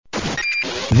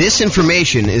This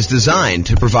information is designed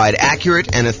to provide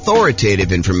accurate and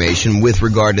authoritative information with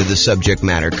regard to the subject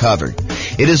matter covered.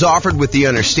 It is offered with the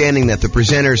understanding that the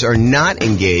presenters are not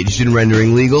engaged in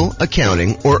rendering legal,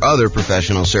 accounting, or other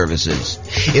professional services.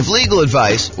 If legal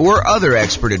advice or other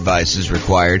expert advice is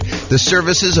required, the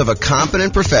services of a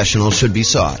competent professional should be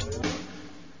sought.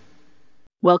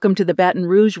 Welcome to the Baton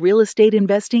Rouge Real Estate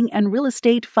Investing and Real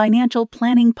Estate Financial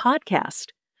Planning Podcast.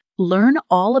 Learn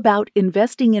all about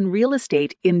investing in real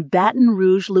estate in Baton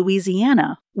Rouge,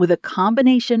 Louisiana, with a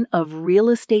combination of real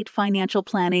estate financial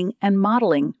planning and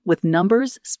modeling with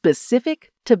numbers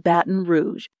specific to Baton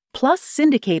Rouge, plus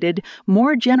syndicated,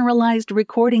 more generalized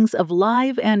recordings of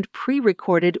live and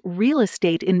pre-recorded real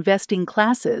estate investing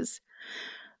classes.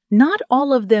 Not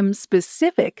all of them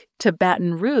specific to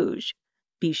Baton Rouge.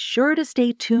 Be sure to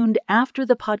stay tuned after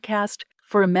the podcast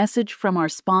for a message from our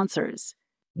sponsors.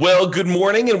 Well, good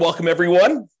morning and welcome,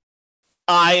 everyone.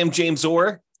 I am James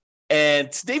Orr,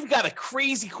 and today we've got a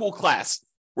crazy cool class.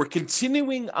 We're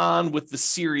continuing on with the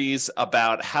series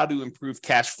about how to improve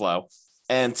cash flow.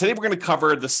 And today we're going to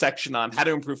cover the section on how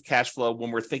to improve cash flow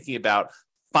when we're thinking about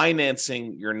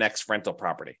financing your next rental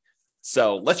property.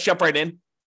 So let's jump right in,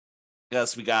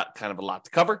 because we got kind of a lot to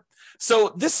cover.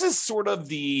 So this is sort of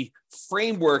the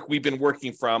framework we've been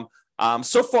working from.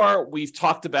 So far, we've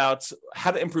talked about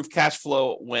how to improve cash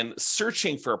flow when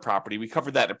searching for a property. We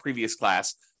covered that in a previous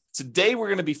class. Today, we're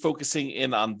going to be focusing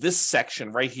in on this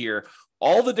section right here,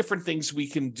 all the different things we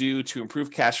can do to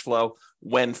improve cash flow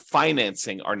when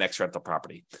financing our next rental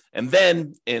property. And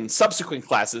then in subsequent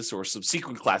classes or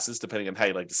subsequent classes, depending on how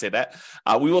you like to say that,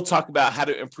 we will talk about how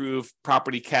to improve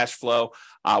property cash flow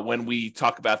when we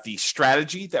talk about the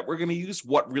strategy that we're going to use,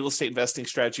 what real estate investing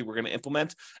strategy we're going to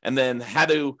implement, and then how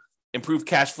to improve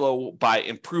cash flow by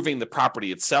improving the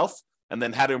property itself, and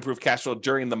then how to improve cash flow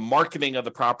during the marketing of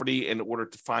the property in order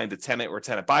to find a tenant or a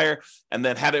tenant buyer, and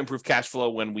then how to improve cash flow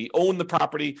when we own the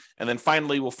property. And then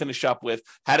finally, we'll finish up with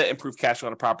how to improve cash flow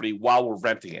on a property while we're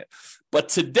renting it. But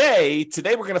today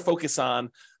we're going to focus on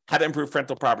how to improve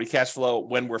rental property cash flow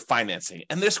when we're financing.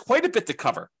 And there's quite a bit to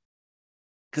cover,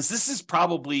 because this is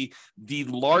probably the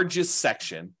largest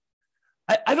section.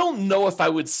 I don't know if I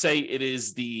would say it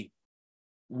is the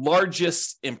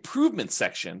largest improvement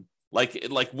section, whether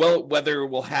it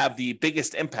will have the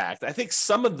biggest impact. I think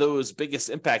some of those biggest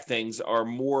impact things are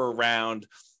more around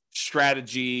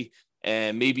strategy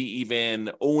and maybe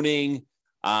even owning.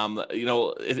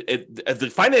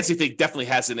 The financing thing definitely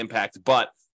has an impact, but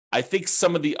I think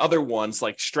some of the other ones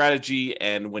like strategy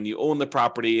and when you own the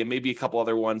property and maybe a couple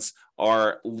other ones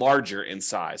are larger in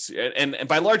size. And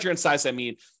by larger in size, I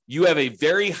mean you have a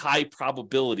very high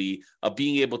probability of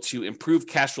being able to improve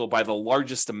cash flow by the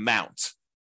largest amount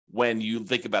when you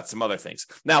think about some other things.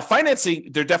 Now,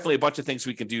 financing, there are definitely a bunch of things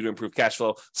we can do to improve cash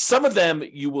flow. Some of them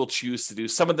you will choose to do.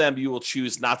 Some of them you will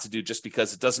choose not to do just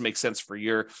because it doesn't make sense for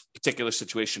your particular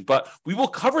situation. But we will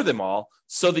cover them all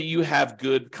so that you have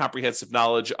good comprehensive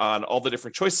knowledge on all the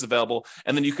different choices available,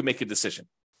 and then you can make a decision.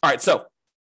 All right, so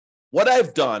what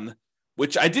I've done,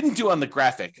 which I didn't do on the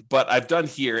graphic, but I've done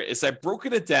here, is I've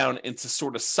broken it down into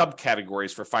sort of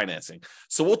subcategories for financing.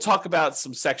 So we'll talk about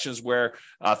some sections where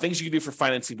things you can do for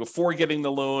financing before getting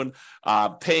the loan,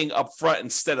 paying upfront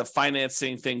instead of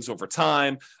financing things over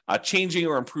time, changing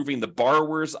or improving the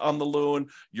borrowers on the loan,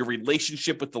 your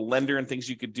relationship with the lender and things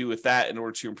you could do with that in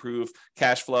order to improve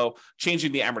cash flow,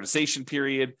 changing the amortization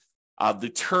period, the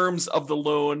terms of the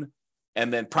loan,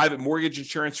 and then private mortgage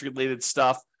insurance related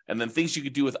stuff. And then things you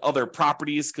could do with other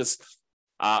properties, because,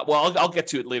 I'll get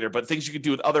to it later, but things you could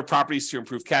do with other properties to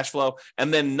improve cash flow.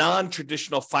 And then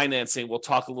non-traditional financing, we'll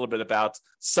talk a little bit about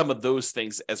some of those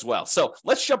things as well. So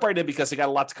let's jump right in, because I got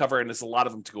a lot to cover and there's a lot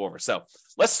of them to go over. So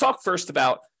let's talk first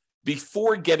about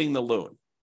before getting the loan.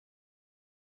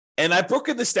 And I've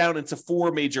broken this down into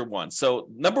four major ones. So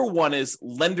number one is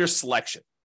lender selection.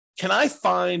 Can I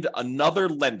find another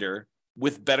lender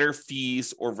with better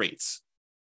fees or rates?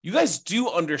 You guys do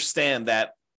understand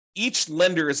that each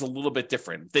lender is a little bit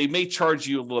different. They may charge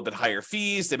you a little bit higher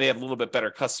fees. They may have a little bit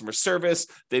better customer service.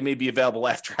 They may be available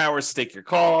after hours to take your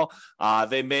call.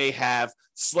 They may have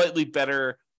slightly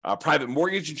better private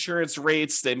mortgage insurance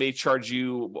rates. They may charge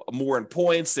you more in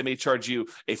points. They may charge you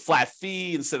a flat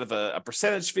fee instead of a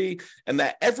percentage fee. And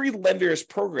that every lender's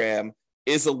program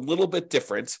is a little bit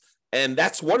different. And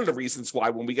that's one of the reasons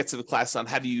why when we get to the class on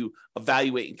how do you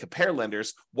evaluate and compare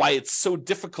lenders, why it's so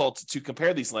difficult to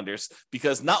compare these lenders,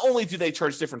 because not only do they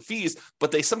charge different fees,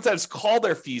 but they sometimes call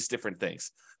their fees different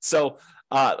things. So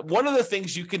one of the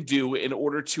things you can do in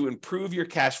order to improve your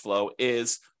cash flow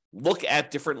is look at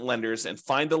different lenders and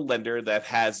find a lender that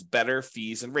has better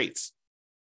fees and rates.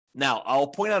 Now, I'll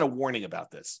point out a warning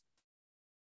about this.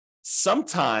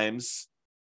 Sometimes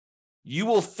you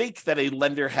will think that a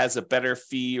lender has a better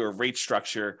fee or rate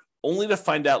structure only to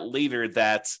find out later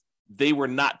that they were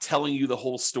not telling you the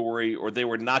whole story, or they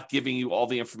were not giving you all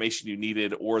the information you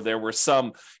needed, or there were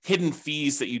some hidden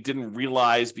fees that you didn't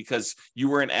realize because you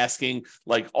weren't asking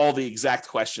like all the exact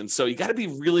questions. So you got to be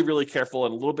really, really careful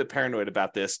and a little bit paranoid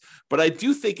about this. But I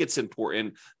do think it's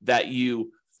important that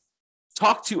you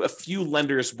talk to a few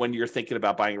lenders when you're thinking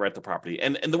about buying a rental property.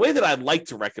 And the way that I'd like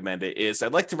to recommend it is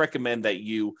I'd like to recommend that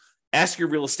you ask your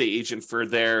real estate agent for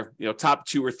their, top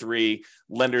 2 or 3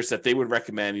 lenders that they would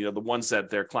recommend, the ones that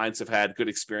their clients have had good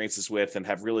experiences with and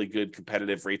have really good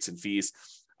competitive rates and fees.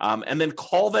 And then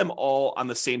call them all on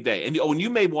the same day. And you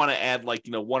may want to add 1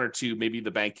 or 2, maybe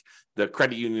the bank, the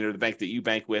credit union or the bank that you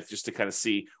bank with, just to kind of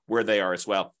see where they are as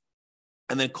well.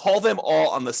 And then call them all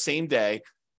on the same day.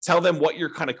 Tell them what your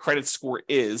kind of credit score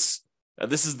is.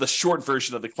 This is the short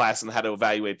version of the class on how to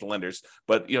evaluate the lenders.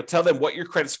 But tell them what your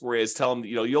credit score is. Tell them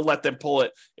you'll let them pull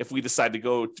it if we decide to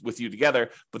go with you together.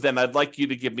 But then I'd like you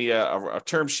to give me a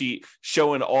term sheet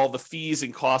showing all the fees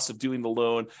and costs of doing the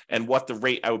loan and what the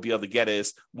rate I would be able to get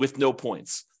is with no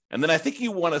points. And then I think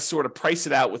you want to sort of price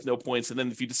it out with no points. And then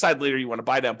if you decide later you want to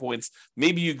buy down points,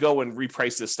 maybe you go and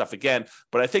reprice this stuff again.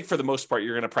 But I think for the most part,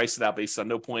 you're going to price it out based on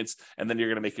no points. And then you're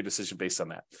going to make your decision based on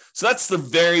that. So that's the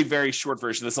very, very short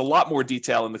version. There's a lot more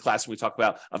detail in the class when we talk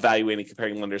about evaluating,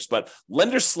 comparing lenders. But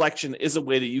lender selection is a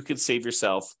way that you can save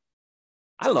yourself,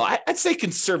 I don't know, I'd say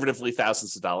conservatively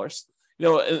thousands of dollars.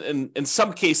 In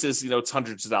some cases, it's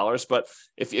hundreds of dollars, but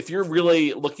if you're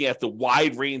really looking at the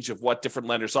wide range of what different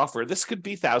lenders offer, this could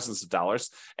be thousands of dollars,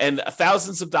 and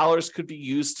thousands of dollars could be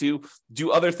used to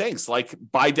do other things like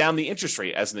buy down the interest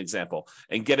rate as an example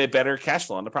and get a better cash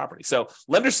flow on the property. So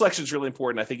lender selection is really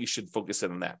important. I think you should focus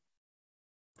in on that.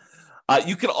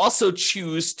 You can also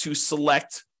choose to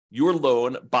select your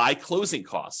loan by closing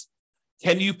costs.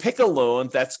 Can you pick a loan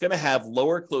that's going to have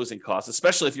lower closing costs,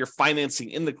 especially if you're financing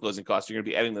in the closing costs, you're going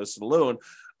to be adding those to the loan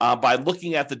by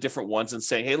looking at the different ones and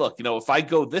saying, hey, look, if I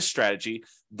go this strategy,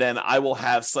 then I will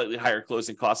have slightly higher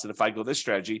closing costs than if I go this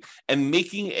strategy, and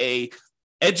making a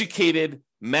educated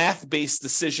math-based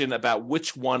decision about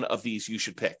which one of these you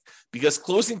should pick, because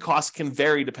closing costs can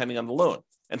vary depending on the loan.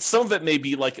 And some of it may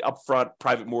be like upfront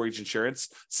private mortgage insurance.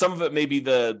 Some of it may be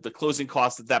the closing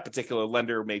costs that particular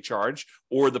lender may charge,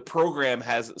 or the program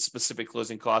has specific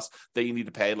closing costs that you need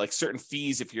to pay, like certain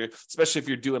fees, especially if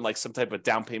you're doing like some type of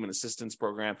down payment assistance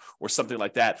program or something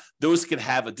like that. Those can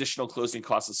have additional closing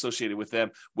costs associated with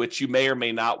them, which you may or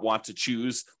may not want to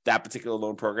choose that particular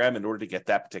loan program in order to get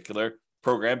that particular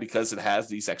program because it has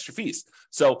these extra fees.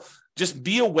 So just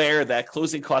be aware that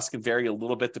closing costs can vary a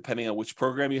little bit depending on which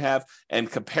program you have,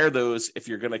 and compare those if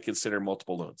you're going to consider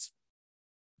multiple loans.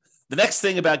 The next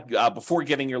thing about before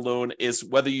getting your loan is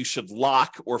whether you should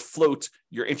lock or float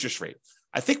your interest rate.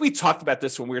 I think we talked about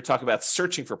this when we were talking about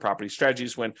searching for property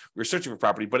strategies when we were searching for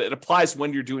property, but it applies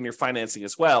when you're doing your financing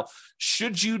as well.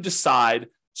 Should you decide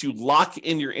to lock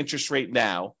in your interest rate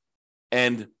now,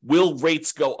 and will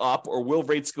rates go up or will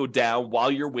rates go down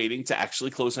while you're waiting to actually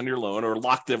close on your loan, or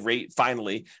lock the rate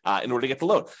finally in order to get the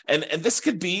loan? And this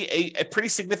could be a pretty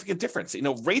significant difference.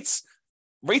 Rates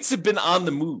have been on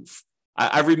the move.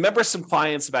 I remember some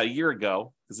clients about a year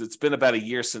ago, because it's been about a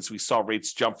year since we saw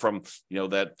rates jump from,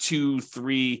 that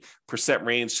 2-3%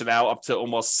 range to now up to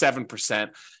almost 7%.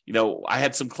 I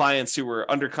had some clients who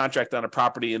were under contract on a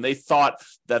property, and they thought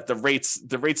that the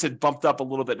rates had bumped up a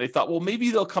little bit. They thought, well, maybe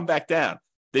they'll come back down.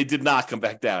 They did not come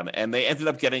back down, and they ended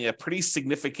up getting a pretty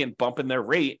significant bump in their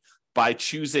rate by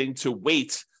choosing to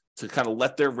wait to kind of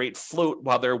let their rate float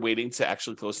while they're waiting to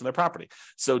actually close on their property.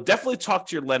 So definitely talk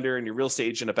to your lender and your real estate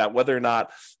agent about whether or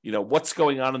not, what's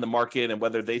going on in the market and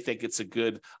whether they think it's a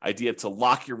good idea to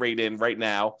lock your rate in right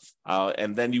now.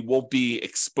 And then you won't be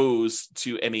exposed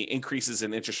to any increases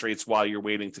in interest rates while you're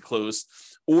waiting to close,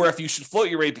 or if you should float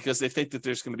your rate because they think that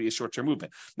there's going to be a short-term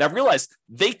movement. Now realize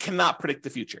they cannot predict the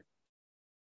future.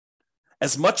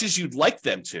 As much as you'd like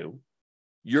them to,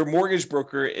 your mortgage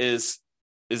broker is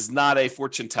not a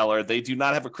fortune teller. They do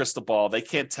not have a crystal ball. They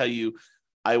can't tell you,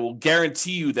 I will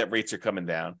guarantee you that rates are coming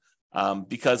down,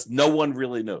 because no one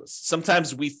really knows.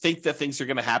 Sometimes we think that things are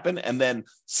going to happen, and then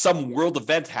some world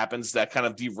event happens that kind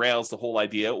of derails the whole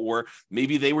idea, or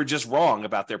maybe they were just wrong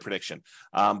about their prediction.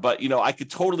 But I could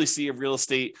totally see a real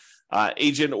estate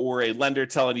agent or a lender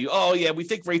telling you, oh yeah, we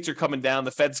think rates are coming down.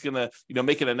 The Fed's going to,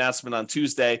 make an announcement on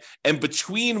Tuesday. And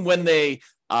between when they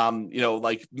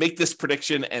like make this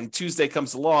prediction, and Tuesday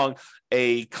comes along,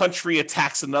 a country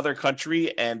attacks another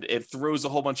country and it throws a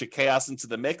whole bunch of chaos into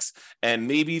the mix. And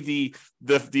maybe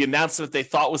the announcement they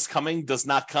thought was coming does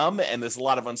not come. And there's a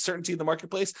lot of uncertainty in the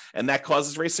marketplace, and that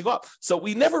causes rates to go up. So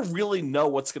we never really know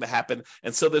what's going to happen.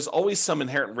 And so there's always some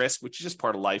inherent risk, which is just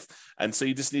part of life. And so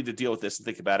you just need to deal with this and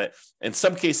think about it. In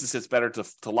some cases, it's better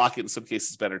to lock it. In some cases,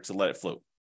 it's better to let it float.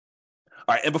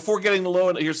 All right. And before getting the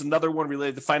loan, here's another one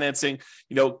related to financing.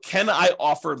 Can I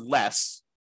offer less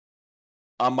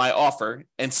on my offer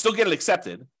and still get it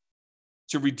accepted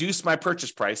to reduce my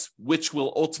purchase price, which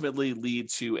will ultimately lead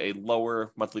to a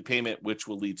lower monthly payment, which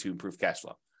will lead to improved cash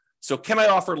flow? So can I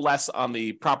offer less on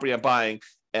the property I'm buying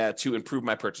to improve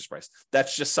my purchase price?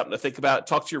 That's just something to think about.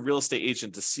 Talk to your real estate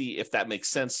agent to see if that makes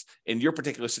sense in your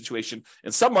particular situation.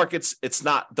 In some markets,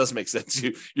 doesn't make sense.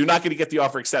 You're not going to get the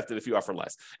offer accepted if you offer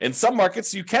less. In some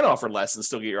markets, you can offer less and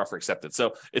still get your offer accepted.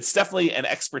 So it's definitely an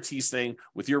expertise thing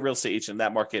with your real estate agent in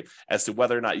that market as to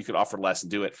whether or not you could offer less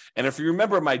and do it. And if you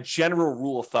remember my general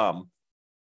rule of thumb,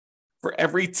 for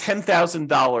every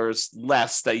 $10,000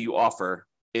 less that you offer,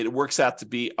 it works out to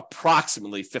be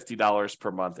approximately $50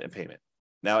 per month in payment.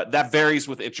 Now, that varies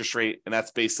with interest rate, and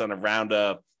that's based on around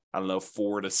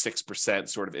 4 to 6%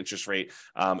 sort of interest rate.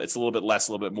 It's a little bit less,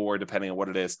 a little bit more, depending on what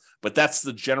it is. But that's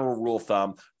the general rule of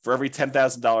thumb. For every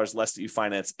 $10,000 less that you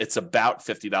finance, it's about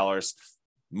 $50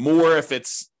 more if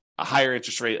it's a higher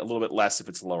interest rate, a little bit less if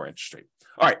it's a lower interest rate.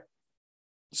 All right.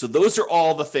 So those are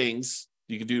all the things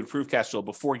you can do to improve cash flow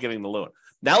before getting the loan.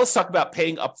 Now let's talk about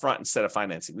paying upfront instead of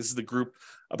financing. This is the group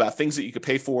about things that you could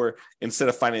pay for instead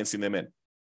of financing them in.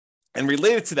 And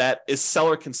related to that is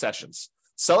seller concessions.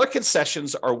 Seller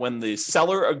concessions are when the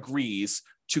seller agrees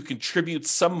to contribute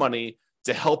some money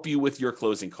to help you with your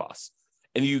closing costs.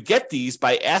 And you get these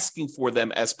by asking for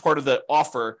them as part of the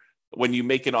offer when you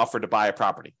make an offer to buy a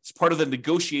property. It's part of the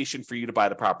negotiation for you to buy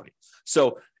the property.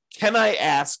 So can I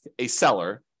ask a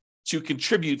seller to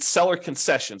contribute seller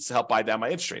concessions to help buy down my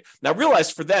interest rate? Now realize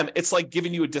for them, it's like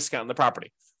giving you a discount on the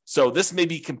property. So this may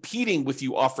be competing with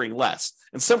you offering less.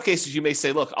 In some cases, you may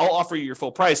say, look, I'll offer you your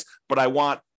full price, but I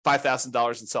want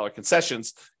 $5,000 in seller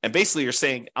concessions. And basically you're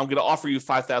saying, I'm going to offer you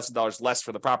 $5,000 less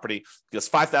for the property because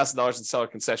 $5,000 in seller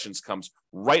concessions comes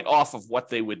right off of what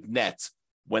they would net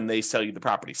when they sell you the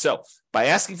property. So by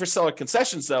asking for seller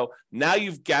concessions, though, now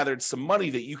you've gathered some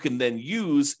money that you can then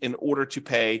use in order to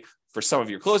pay for some of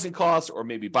your closing costs, or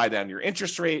maybe buy down your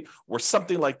interest rate or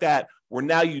something like that, where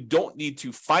now you don't need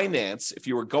to finance if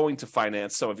you were going to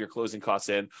finance some of your closing costs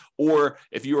in, or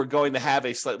if you were going to have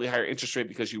a slightly higher interest rate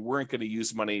because you weren't going to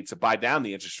use money to buy down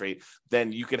the interest rate,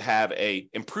 then you could have a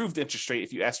improved interest rate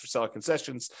if you ask for seller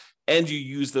concessions and you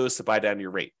use those to buy down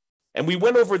your rate. And we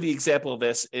went over the example of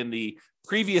this in the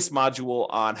previous module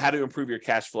on how to improve your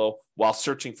cash flow while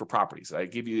searching for properties. I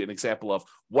gave you an example of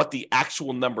what the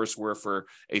actual numbers were for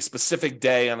a specific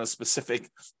day on a specific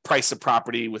price of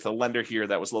property with a lender here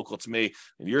that was local to me.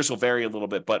 And yours will vary a little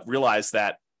bit, but realize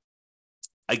that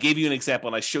I gave you an example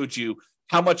and I showed you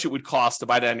how much it would cost to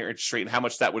buy down your interest rate and how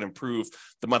much that would improve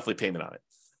the monthly payment on it.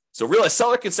 So realize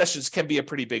seller concessions can be a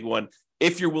pretty big one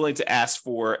if you're willing to ask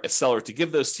for a seller to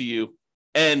give those to you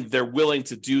and they're willing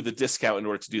to do the discount in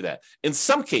order to do that. In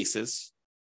some cases,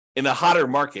 in a hotter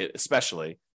market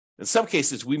especially, in some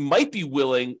cases, we might be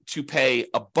willing to pay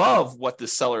above what the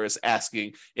seller is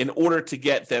asking in order to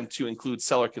get them to include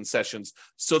seller concessions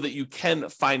so that you can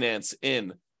finance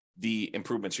in the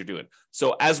improvements you're doing.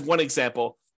 So as one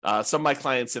example, some of my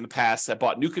clients in the past have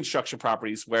bought new construction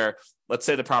properties where, let's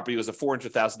say the property was a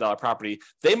 $400,000 property.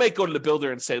 They might go to the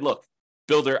builder and say, look,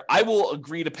 builder, I will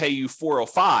agree to pay you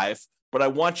 $405,000, but I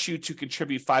want you to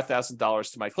contribute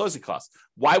 $5,000 to my closing costs.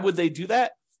 Why would they do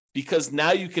that? Because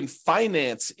now you can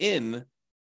finance in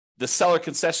the seller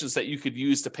concessions that you could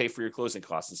use to pay for your closing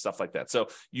costs and stuff like that. So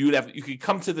you could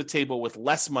come to the table with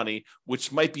less money,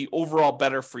 which might be overall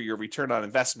better for your return on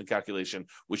investment calculation,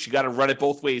 which you got to run it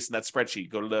both ways in that spreadsheet.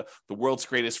 Go to the world's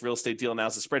greatest real estate deal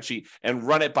analysis spreadsheet and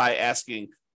run it by asking,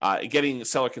 getting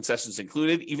seller concessions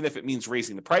included, even if it means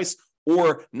raising the price,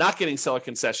 or not getting seller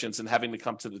concessions and having to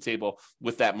come to the table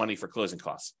with that money for closing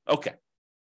costs. Okay.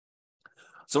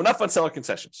 So enough on seller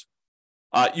concessions.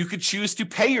 You could choose to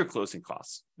pay your closing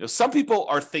costs. Now, some people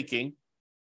are thinking,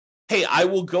 hey, I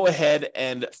will go ahead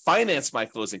and finance my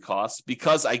closing costs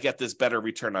because I get this better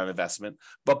return on investment.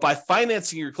 But by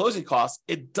financing your closing costs,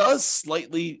 it does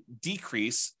slightly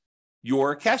decrease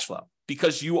your cash flow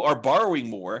because you are borrowing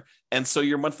more. And so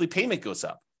your monthly payment goes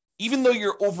up. Even though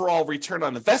your overall return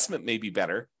on investment may be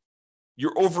better,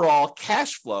 your overall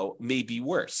cash flow may be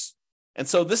worse. And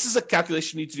so this is a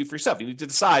calculation you need to do for yourself. You need to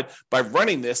decide by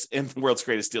running this in the world's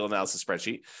greatest deal analysis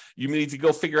spreadsheet. You need to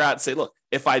go figure out and say, look,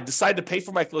 if I decide to pay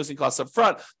for my closing costs up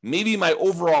front, maybe my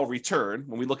overall return,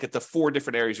 when we look at the 4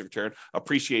 different areas of return,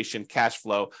 appreciation, cash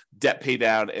flow, debt pay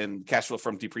down, and cash flow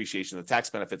from depreciation, the tax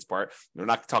benefits part. We're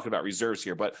not talking about reserves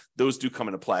here, but those do come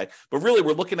into play. But really,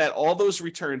 we're looking at all those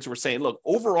returns. We're saying, look,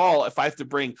 overall, if I have to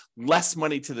bring less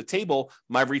money to the table,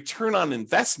 my return on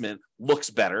investment looks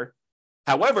better.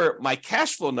 However, my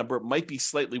cash flow number might be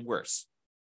slightly worse.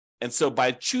 And so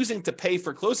by choosing to pay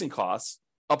for closing costs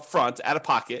up front, out of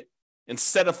pocket,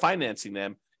 instead of financing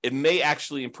them, it may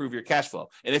actually improve your cash flow.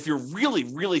 And if you're really,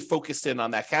 really focused in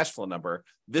on that cash flow number,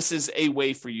 this is a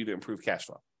way for you to improve cash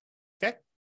flow. Okay?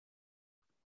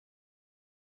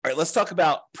 All right, let's talk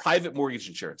about private mortgage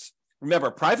insurance. Remember,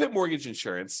 private mortgage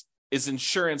insurance is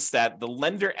insurance that the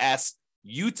lender asks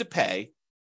you to pay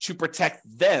to protect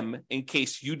them in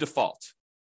case you default.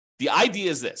 The idea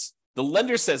is this. The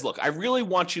lender says, look, I really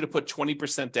want you to put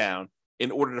 20% down in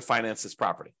order to finance this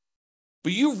property.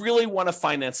 But you really want to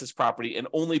finance this property and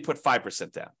only put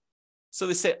 5% down. So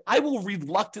they say, I will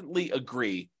reluctantly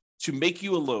agree to make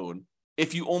you a loan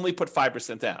if you only put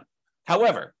 5% down.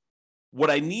 However,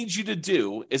 what I need you to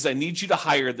do is I need you to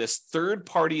hire this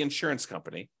third-party insurance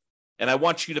company, and I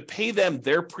want you to pay them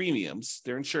their premiums,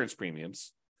 their insurance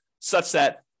premiums, such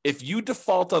that if you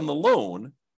default on the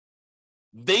loan,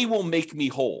 they will make me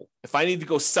whole. If I need to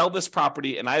go sell this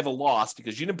property and I have a loss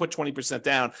because you didn't put 20%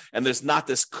 down and there's not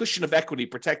this cushion of equity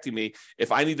protecting me,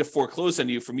 if I need to foreclose on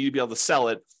you for me to be able to sell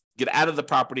it, get out of the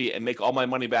property and make all my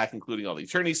money back, including all the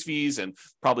attorney's fees and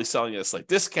probably selling at a slight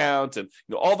discount and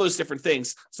all those different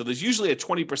things. So there's usually a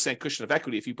 20% cushion of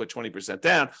equity if you put 20%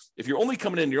 down. If you're only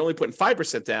coming in, you're only putting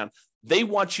 5% down, they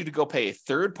want you to go pay a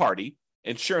third-party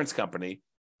insurance company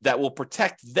that will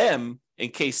protect them in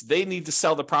case they need to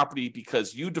sell the property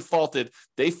because you defaulted,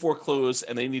 they foreclose,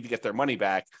 and they need to get their money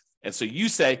back. And so you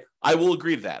say, I will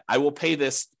agree to that. I will pay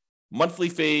this monthly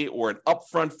fee or an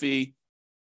upfront fee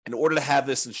in order to have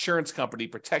this insurance company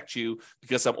protect you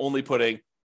because I'm only putting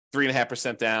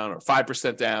 3.5% down or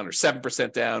 5% down or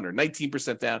 7% down or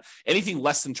 19% down. Anything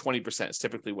less than 20% is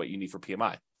typically what you need for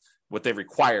PMI, what they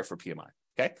require for PMI.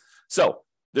 Okay. So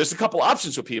there's a couple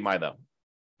options with PMI though.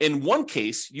 In one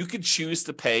case, you could choose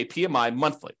to pay PMI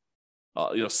monthly.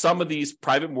 Some of these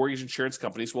private mortgage insurance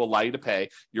companies will allow you to pay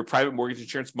your private mortgage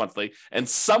insurance monthly, and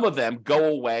some of them go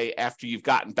away after you've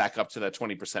gotten back up to that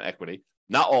 20% equity.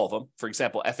 Not all of them. For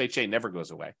example, FHA never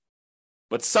goes away.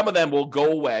 But some of them will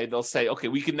go away. They'll say, okay,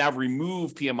 we can now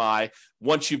remove PMI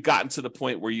once you've gotten to the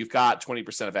point where you've got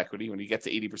 20% of equity, when you get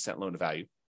to 80% loan to value.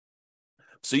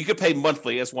 So you could pay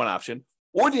monthly as one option.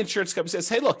 Or the insurance company says,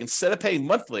 hey, look, instead of paying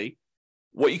monthly,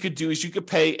 what you could do is you could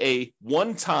pay a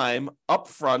one-time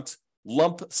upfront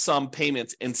lump sum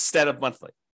payment instead of monthly.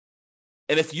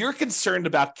 And if you're concerned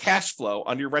about cash flow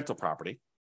on your rental property,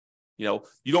 you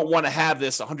don't want to have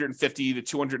this $150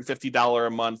 to $250 a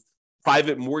month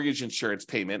private mortgage insurance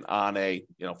payment on a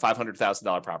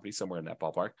 $500,000 property, somewhere in that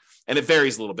ballpark. And it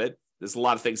varies a little bit. There's a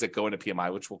lot of things that go into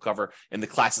PMI, which we'll cover in the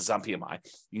classes on PMI.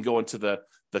 You can go into the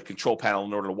control panel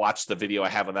in order to watch the video I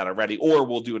have on that already, or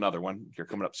we'll do another one here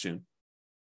coming up soon.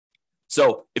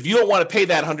 So if you don't want to pay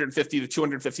that $150 to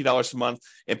 $250 a month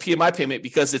in PMI payment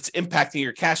because it's impacting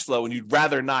your cash flow and you'd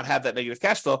rather not have that negative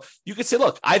cash flow, you could say,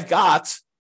 look, I've got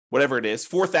whatever it is,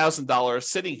 $4,000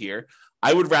 sitting here.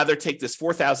 I would rather take this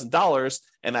 $4,000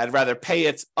 and I'd rather pay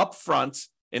it upfront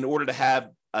in order to have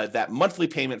that monthly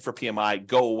payment for PMI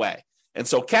go away. And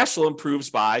so cash flow improves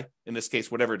by, in this case,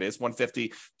 whatever it is,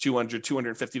 $150, $200,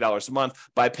 $250 a month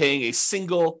by paying a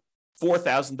single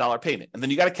 $4,000 payment. And then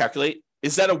you got to calculate,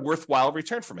 is that a worthwhile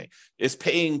return for me? Is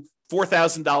paying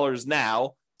 $4,000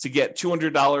 now to get $200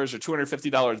 or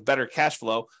 $250 better cash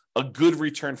flow a good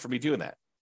return for me doing that?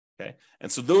 Okay.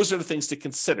 And so those are the things to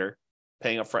consider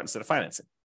paying upfront instead of financing.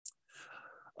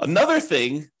 Another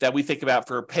thing that we think about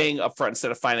for paying upfront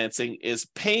instead of financing is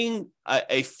paying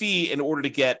a fee in order to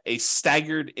get a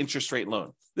staggered interest rate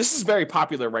loan. This is very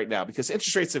popular right now because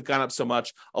interest rates have gone up so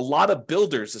much. A lot of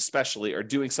builders especially are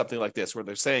doing something like this where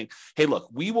they're saying, hey, look,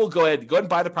 we will go ahead and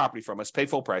buy the property from us, pay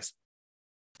full price,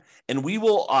 and we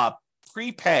will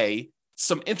prepay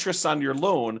some interest on your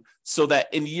loan so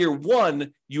that in year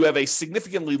one, you have a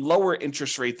significantly lower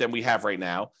interest rate than we have right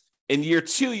now. In year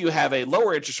two, you have a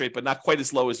lower interest rate, but not quite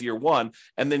as low as year one.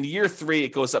 And then year three,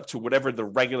 it goes up to whatever the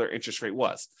regular interest rate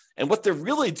was. And what they're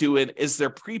really doing is they're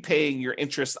prepaying your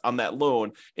interest on that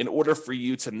loan in order for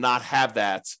you to not have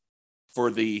that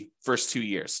for the first 2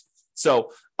 years.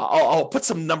 So I'll put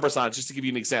some numbers on it just to give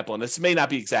you an example. And this may not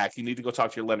be exact. You need to go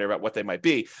talk to your lender about what they might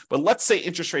be. But let's say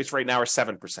interest rates right now are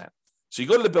 7%. So you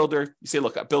go to the builder, you say,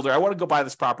 look, builder, I want to go buy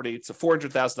this property. It's a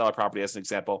 $400,000 property as an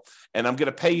example, and I'm going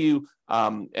to pay you,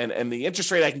 and the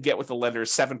interest rate I can get with the lender is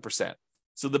 7%.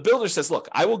 So the builder says, look,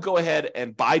 I will go ahead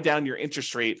and buy down your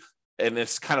interest rate, and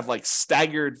it's kind of like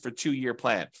staggered for 2-year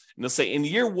plan. And they'll say in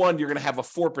year 1, you're going to have a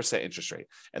 4% interest rate,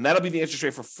 and that'll be the interest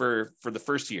rate for the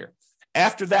first year.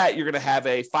 After that, you're going to have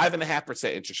a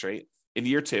 5.5% interest rate in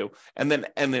year 2. And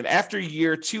then after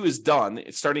year 2 is done,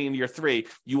 starting in year 3,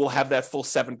 you will have that full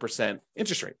 7%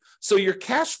 interest rate. So your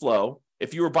cash flow,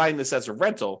 if you were buying this as a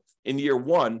rental in year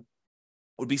 1,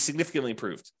 would be significantly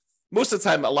improved. Most of the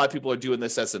time, a lot of people are doing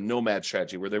this as a nomad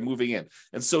strategy where they're moving in.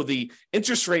 And so the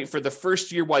interest rate for the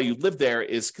first year while you live there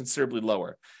is considerably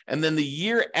lower. And then the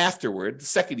year afterward, the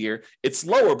second year, it's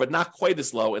lower, but not quite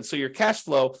as low. And so your cash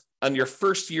flow on your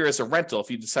first year as a rental,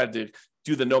 if you decide to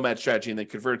do the nomad strategy and then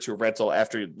convert it to a rental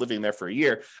after living there for a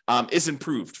year, is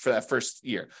improved for that first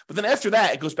year. But then after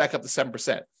that, it goes back up to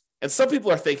 7%. And some people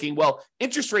are thinking, well,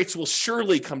 interest rates will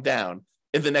surely come down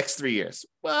in the next 3 years.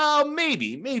 Well,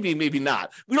 maybe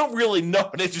not. We don't really know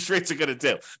what interest rates are going to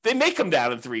do. They may come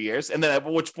down in 3 years, and then at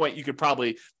which point you could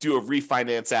probably do a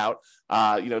refinance out,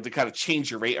 to kind of change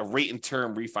your rate, a rate and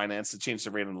term refinance to change the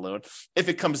rate on the loan, if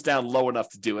it comes down low enough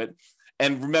to do it.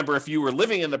 And remember, if you were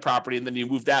living in the property and then you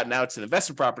moved out, now it's an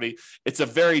investment property, it's a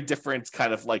very different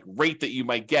kind of like rate that you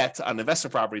might get on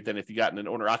investment property than if you got in an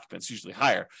owner occupant. It's usually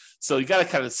higher. So you got to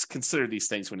kind of consider these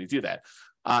things when you do that.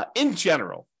 In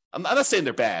general, I'm not saying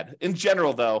they're bad. In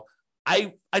general, though,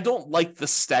 I don't like the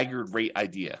staggered rate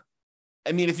idea.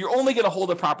 I mean, if you're only going to hold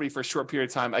a property for a short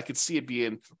period of time, I could see it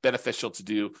being beneficial to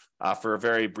do for a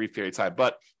very brief period of time.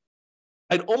 But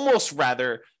I'd almost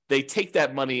rather they take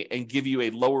that money and give you a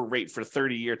lower rate for a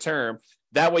 30-year term.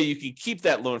 That way you can keep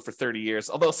that loan for 30 years.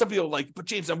 Although some people are like, but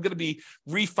James, I'm going to be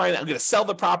refinance. I'm going to sell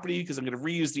the property because I'm going to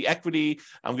reuse the equity.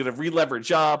 I'm going to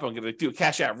re-leverage up. I'm going to do a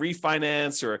cash out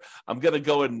refinance, or I'm going to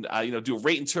go and do a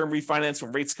rate and term refinance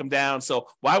when rates come down. So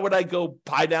why would I go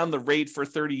buy down the rate for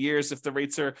 30 years if the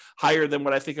rates are higher than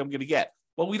what I think I'm going to get?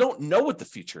 Well, we don't know what the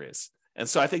future is. And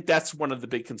so I think that's one of the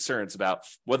big concerns about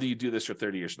whether you do this for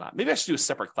 30 years or not. Maybe I should do a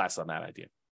separate class on that idea.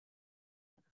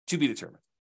 To be determined.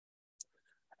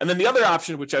 And then the other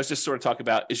option, which I was just sort of talking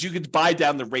about, is you could buy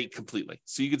down the rate completely.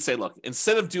 So you could say, look,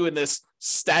 instead of doing this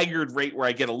staggered rate where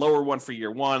I get a lower one for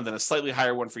year 1, then a slightly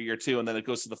higher one for year 2, and then it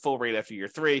goes to the full rate after year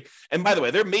 3. And by the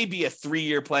way, there may be a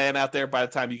 3-year plan out there by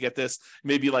the time you get this.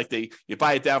 Maybe like you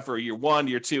buy it down for year 1,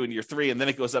 year 2, and year 3, and then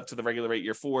it goes up to the regular rate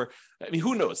year 4. I mean,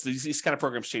 who knows? These kind of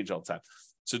programs change all the time.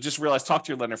 So just realize, talk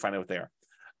to your lender, find out what they are.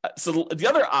 So the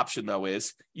other option, though,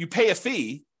 is you pay a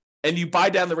fee and you buy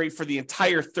down the rate for the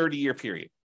entire 30-year period.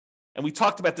 And we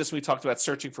talked about this when we talked about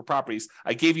searching for properties.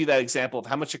 I gave you that example of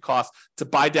how much it costs to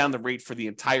buy down the rate for the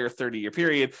entire 30-year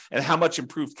period and how much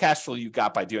improved cash flow you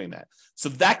got by doing that. So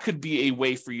that could be a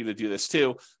way for you to do this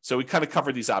too. So we kind of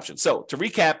covered these options. So to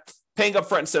recap, paying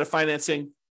upfront instead of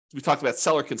financing. We talked about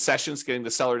seller concessions, getting the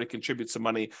seller to contribute some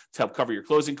money to help cover your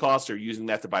closing costs or using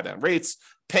that to buy down rates.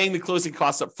 Paying the closing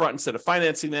costs up front instead of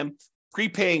financing them.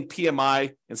 Prepaying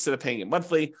PMI instead of paying it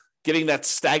monthly. Getting that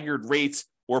staggered rate,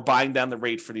 or buying down the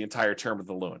rate for the entire term of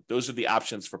the loan. Those are the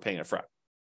options for paying upfront.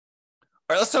 All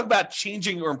right, let's talk about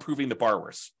changing or improving the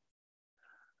borrowers.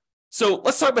 So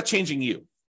let's talk about changing you.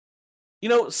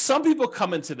 Some people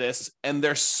come into this and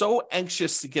they're so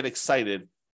anxious to get excited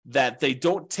that they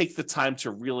don't take the time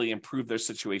to really improve their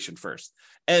situation first.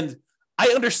 And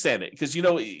I understand it because,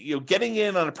 getting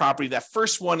in on a property, that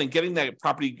first one, and getting that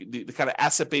property, the kind of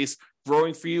asset base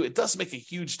growing for you, it does make a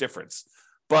huge difference.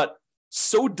 But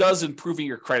so does improving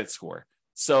your credit score.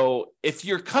 So if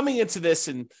you're coming into this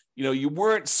and, you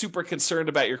weren't super concerned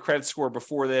about your credit score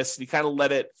before this, and you kind of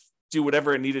let it do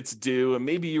whatever it needed to do, and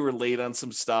maybe you were late on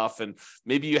some stuff, and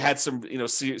maybe you had some,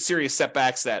 serious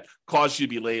setbacks that caused you to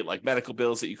be late, like medical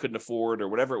bills that you couldn't afford or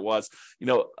whatever it was,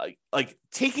 like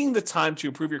taking the time to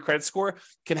improve your credit score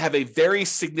can have a very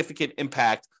significant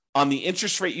impact on the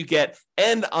interest rate you get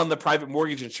and on the private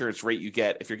mortgage insurance rate you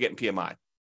get if you're getting PMI.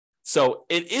 So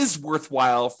it is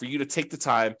worthwhile for you to take the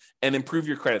time and improve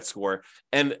your credit score.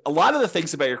 And a lot of the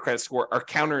things about your credit score are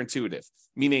counterintuitive,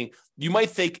 meaning you might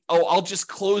think, oh, I'll just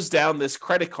close down this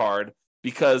credit card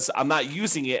because I'm not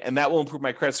using it and that will improve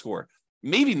my credit score.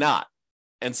 Maybe not.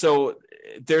 And so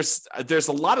there's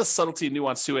a lot of subtlety and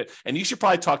nuance to it. And you should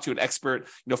probably talk to an expert,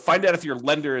 find out if your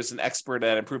lender is an expert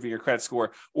at improving your credit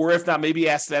score, or if not, maybe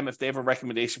ask them if they have a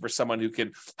recommendation for someone who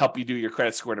can help you do your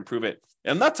credit score and improve it.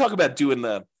 And I'm not talking about doing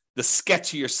the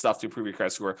sketchier stuff to improve your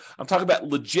credit score. I'm talking about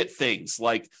legit things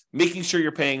like making sure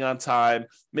you're paying on time,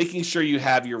 making sure you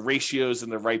have your ratios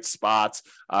in the right spots,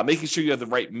 making sure you have the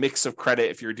right mix of credit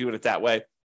if you're doing it that way.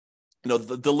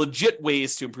 the legit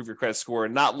ways to improve your credit score,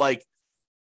 and not like,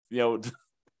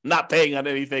 not paying on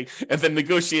anything and then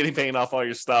negotiating paying off all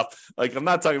your stuff. Like, I'm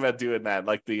not talking about doing that,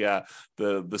 like the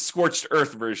scorched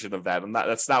earth version of that.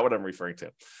 That's not what I'm referring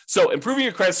to. So improving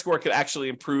your credit score could actually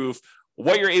improve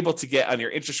what you're able to get on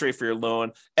your interest rate for your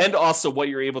loan, and also what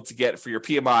you're able to get for your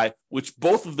PMI, which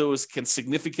both of those can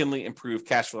significantly improve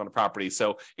cash flow on a property.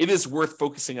 So it is worth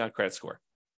focusing on credit score.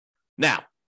 Now,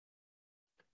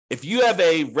 if you have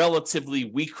a relatively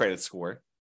weak credit score,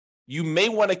 you may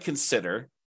want to consider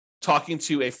talking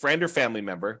to a friend or family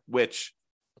member, which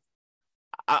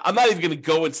I'm not even going to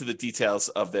go into the details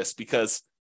of this, because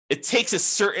it takes a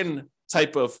certain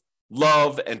type of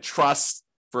love and trust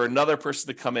for another person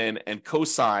to come in and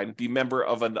co-sign, be member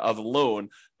of a loan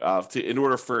in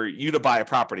order for you to buy a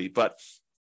property. But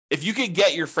if you can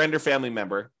get your friend or family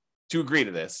member to agree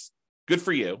to this, good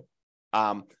for you.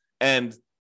 And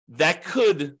that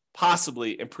could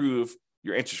possibly improve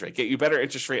your interest rate, get you better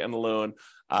interest rate on the loan.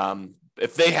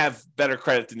 If they have better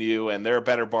credit than you and they're a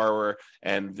better borrower,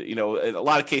 and in a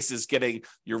lot of cases, getting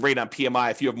your rate on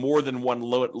PMI, if you have more than one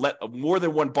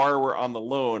borrower on the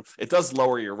loan, it does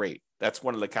lower your rate. That's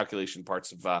one of the calculation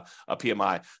parts of a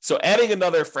PMI. So adding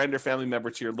another friend or family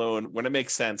member to your loan when it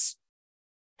makes sense,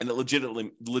 and it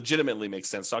legitimately makes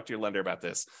sense, talk to your lender about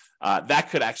this. That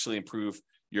could actually improve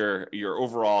your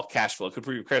overall cash flow. It could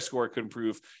improve your credit score. It could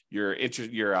improve your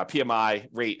PMI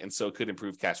rate, and so it could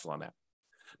improve cash flow on that.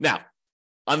 Now,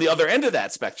 on the other end of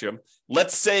that spectrum,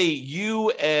 let's say you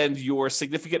and your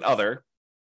significant other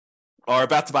are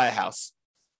about to buy a house,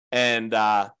 and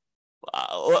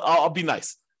I'll be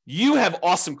nice. You have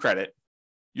awesome credit.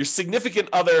 Your significant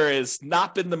other has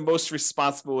not been the most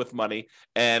responsible with money,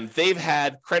 and they've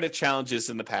had credit challenges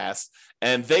in the past,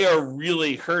 and they are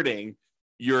really hurting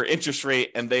your interest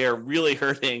rate, and they are really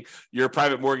hurting your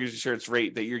private mortgage insurance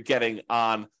rate that you're getting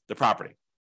on the property.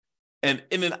 And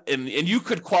you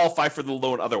could qualify for the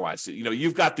loan otherwise.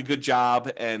 You've got the good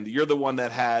job, and you're the one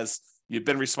that you've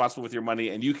been responsible with your money,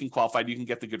 and you can qualify, you can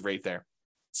get the good rate there.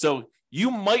 So you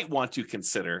might want to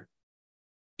consider,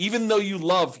 even though you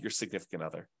love your significant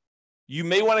other, you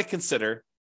may want to consider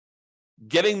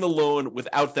getting the loan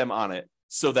without them on it,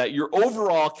 so that your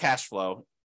overall cash flow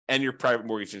and your private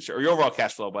mortgage insurance, or your overall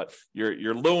cash flow, but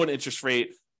your loan interest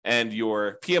rate and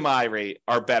your PMI rate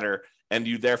are better, and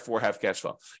you therefore have cash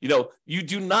flow. You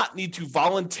do not need to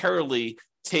voluntarily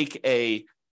take a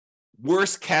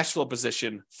worse cash flow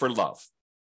position for love.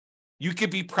 You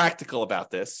could be practical about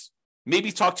this.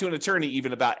 Maybe talk to an attorney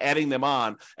even about adding them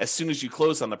on as soon as you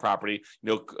close on the property,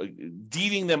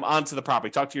 deeding them onto the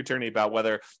property. Talk to your attorney about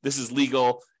whether this is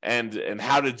legal and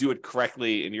how to do it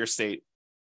correctly in your state.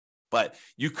 But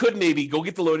you could maybe go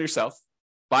get the loan yourself,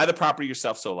 buy the property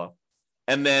yourself solo,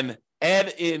 and then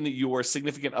add in your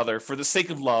significant other for the sake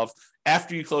of love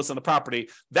after you close on the property.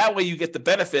 That way you get the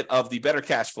benefit of the better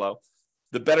cash flow,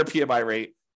 the better PMI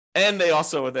rate, and they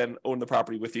also then own the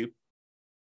property with you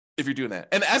if you're doing that.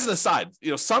 And as an aside,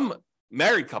 some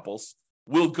married couples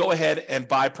will go ahead and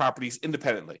buy properties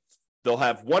independently. They'll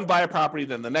have one buy a property,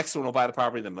 then the next one will buy the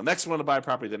property, then the next one will buy a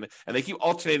property, and they keep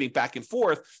alternating back and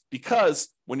forth, because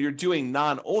when you're doing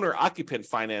non-owner occupant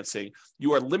financing,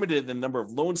 you are limited in the number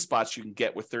of loan spots you can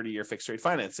get with 30-year fixed rate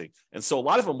financing. And so a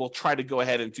lot of them will try to go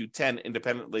ahead and do 10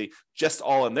 independently, just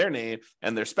all in their name,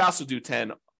 and their spouse will do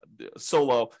 10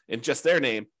 solo in just their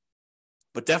name.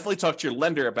 But definitely talk to your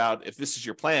lender about if this is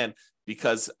your plan,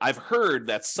 because I've heard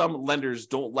that some lenders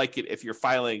don't like it if you're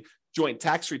filing joint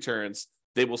tax returns.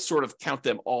 They will sort of count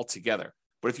them all together.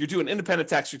 But if you're doing independent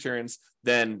tax returns,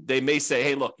 then they may say,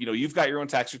 hey, look, you've got your own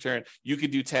tax return, you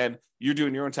could do 10, you're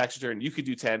doing your own tax return, you could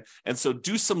do 10. And so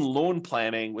do some loan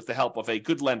planning with the help of a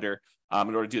good lender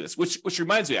in order to do this, which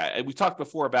reminds me, we talked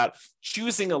before about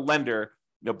choosing a lender,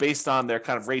 based on their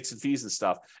kind of rates and fees and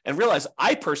stuff, and realize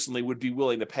I personally would be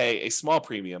willing to pay a small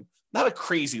premium, not a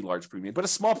crazy large premium, but a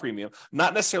small premium,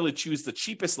 not necessarily choose the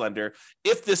cheapest lender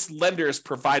if this lender is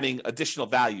providing additional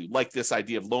value, like this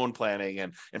idea of loan planning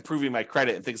and improving my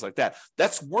credit and things like that.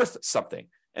 That's worth something.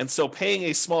 And so paying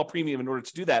a small premium in order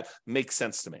to do that makes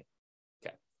sense to me.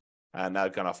 Okay. Now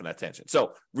I've gone off on that tangent.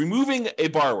 So removing a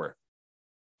borrower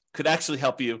could actually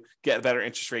help you get a better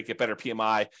interest rate, get better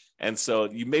PMI. And so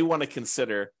you may want to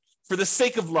consider, for the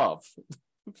sake of love,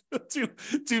 for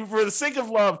the sake of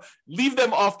love, leave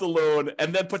them off the loan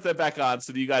and then put them back on,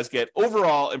 so that you guys get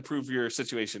overall improve your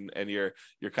situation and your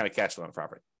kind of cash flow on the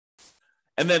property.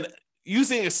 And then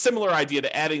using a similar idea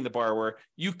to adding the borrower,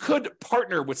 you could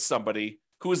partner with somebody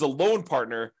who is a loan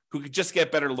partner who could just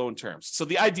get better loan terms. So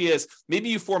the idea is maybe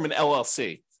you form an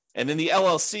LLC. And in the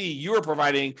LLC, you are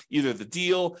providing either the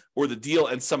deal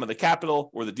and some of the capital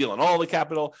or the deal and all the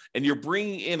capital. And you're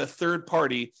bringing in a third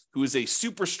party who is a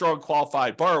super strong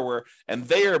qualified borrower. And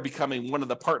they are becoming one of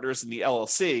the partners in the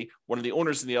LLC, one of the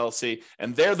owners in the LLC.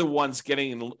 And they're the ones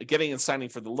getting and signing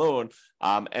for the loan.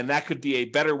 And that could be a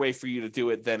better way for you to do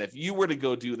it than if you were to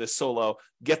go do this solo,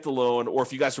 get the loan, or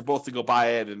if you guys were both to go buy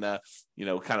it and,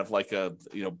 kind of like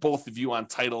both of you on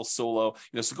title solo,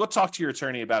 so go talk to your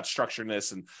attorney about structuring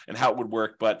this and how it would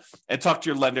work, and talk to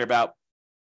your lender about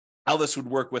how this would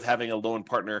work with having a loan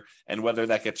partner and whether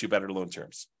that gets you better loan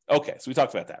terms. Okay, so we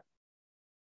talked about that.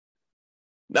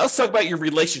 Now let's talk about your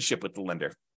relationship with the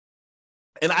lender.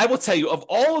 And I will tell you, of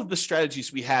all of the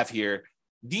strategies we have here,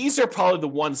 these are probably the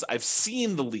ones I've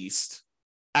seen the least,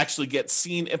 actually get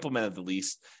implemented the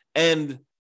least, and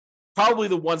probably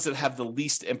the ones that have the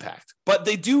least impact. But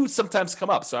they do sometimes come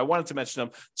up, so I wanted to mention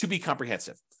them to be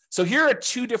comprehensive. So here are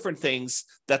two different things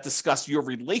that discuss your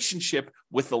relationship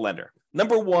with the lender.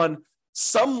 Number one,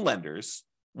 some lenders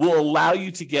will allow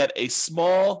you to get a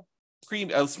small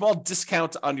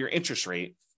discount on your interest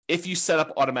rate if you set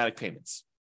up automatic payments.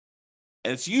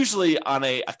 And it's usually on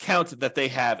an account that they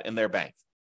have in their bank.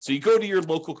 So you go to your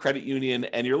local credit union,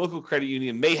 and your local credit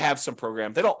union may have some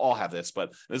program. They don't all have this,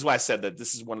 but this is why I said that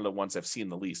this is one of the ones I've seen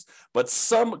the least. But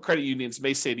some credit unions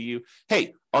may say to you,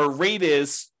 hey, our rate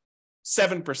is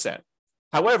 7%.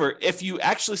 However, if you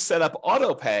actually set up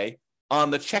auto pay on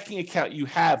the checking account you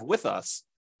have with us,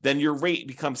 then your rate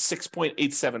becomes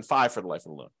 6.875 for the life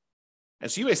of the loan. And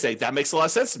so you may say, that makes a lot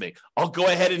of sense to me. I'll go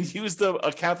ahead and use the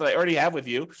account that I already have with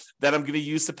you that I'm going to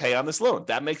use to pay on this loan.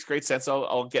 That makes great sense.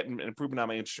 I'll get an improvement on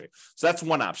my interest rate. So that's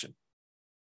one option.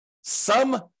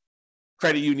 Some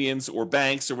credit unions or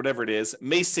banks or whatever it is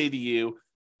may say to you,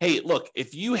 hey, look,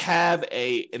 if you have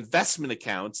a investment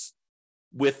account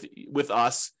with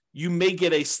us, you may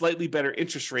get a slightly better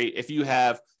interest rate if you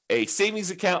have a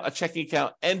savings account, a checking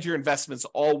account, and your investments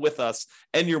all with us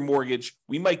and your mortgage.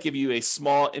 We might give you a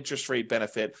small interest rate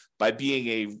benefit by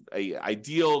being a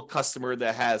ideal customer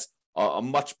that has a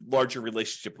much larger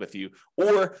relationship with you.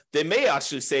 Or they may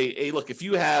actually say, hey, look, if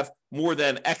you have more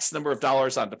than X number of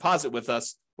dollars on deposit with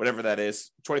us, whatever that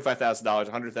is, $25,000,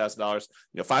 $100,000,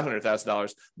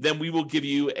 $500,000, then we will give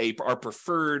you our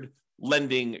preferred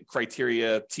lending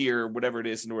criteria, tier, whatever it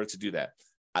is, in order to do that.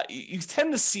 You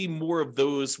tend to see more of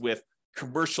those with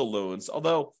commercial loans,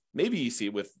 although maybe you see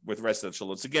it with residential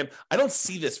loans. Again, I don't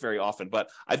see this very often, but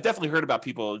I've definitely heard about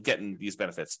people getting these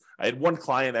benefits. I had one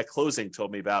client at closing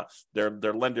told me about their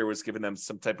lender was giving them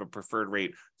some type of preferred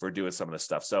rate for doing some of this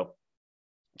stuff. So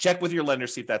check with your lender,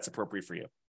 see if that's appropriate for you.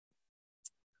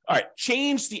 All right,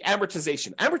 change the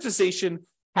amortization. Amortization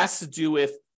has to do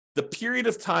with the period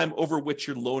of time over which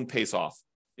your loan pays off.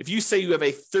 If you say you have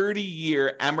a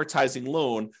 30-year amortizing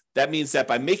loan, that means that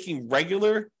by making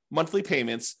regular monthly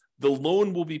payments, the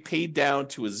loan will be paid down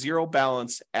to a zero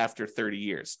balance after 30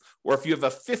 years. Or if you have a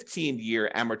 15-year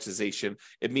amortization,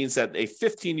 it means that a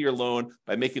 15-year loan,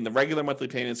 by making the regular monthly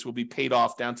payments, will be paid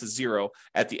off down to zero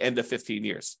at the end of 15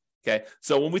 years. Okay,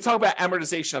 so when we talk about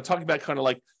amortization, I'm talking about kind of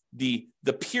like the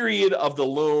period of the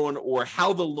loan or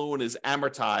how the loan is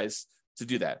amortized to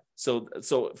do that. So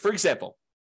for example,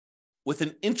 with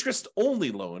an interest-only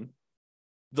loan,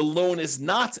 the loan is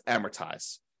not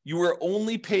amortized. You are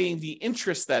only paying the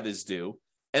interest that is due,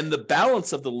 and the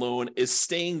balance of the loan is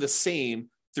staying the same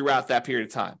throughout that period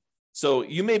of time. So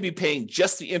you may be paying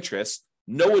just the interest,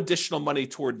 no additional money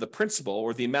toward the principal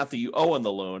or the amount that you owe on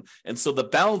the loan, and so the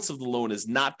balance of the loan is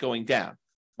not going down.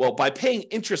 Well, by paying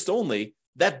interest only,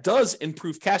 that does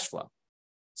improve cash flow.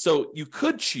 So you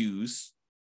could choose,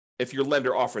 if your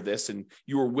lender offered this and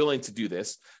you were willing to do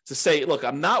this, to say, look,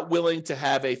 I'm not willing to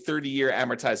have a 30-year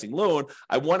amortizing loan.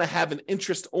 I want to have an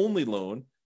interest-only loan.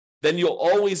 Then you'll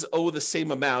always owe the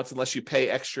same amount unless you pay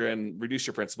extra and reduce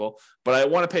your principal. But I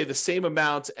want to pay the same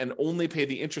amount and only pay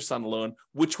the interest on the loan,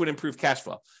 which would improve cash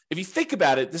flow. If you think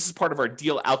about it, this is part of our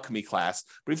deal alchemy class.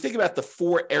 But if you think about the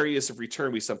 4 areas of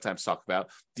return we sometimes talk about,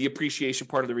 the appreciation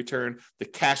part of the return, the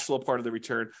cash flow part of the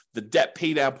return, the debt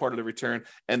pay down part of the return,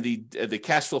 and the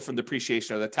cash flow from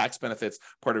depreciation or the tax benefits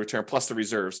part of the return, plus the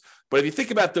reserves. But if you think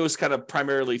about those kind of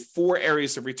primarily 4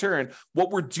 areas of return,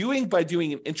 what we're doing by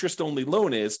doing an interest-only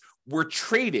loan is we're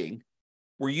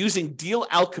using deal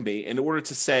alchemy in order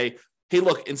to say, hey,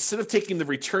 look, instead of taking the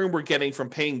return we're getting from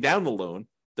paying down the loan,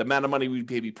 the amount of money we'd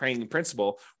be paying in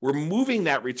principal, we're moving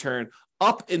that return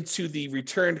up into the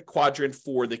return quadrant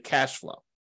for the cash flow.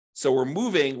 So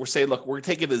we're saying, look, we're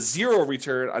taking a 0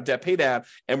 return on debt pay down,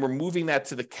 and we're moving that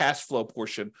to the cash flow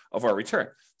portion of our return.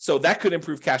 So that could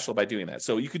improve cash flow by doing that.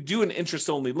 So you could do an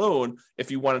interest-only loan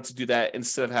if you wanted to do that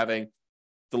instead of having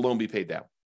the loan be paid down.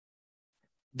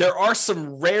 There are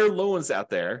some rare loans out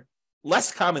there,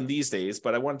 less common these days,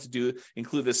 but I wanted to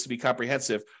include this to be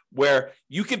comprehensive, where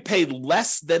you can pay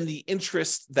less than the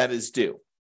interest that is due.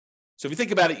 So if you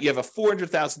think about it, you have a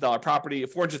 $400,000 property, a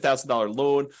 $400,000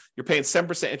 loan, you're paying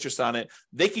 7% interest on it.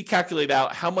 They can calculate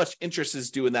out how much interest is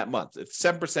due in that month. It's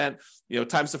 7%,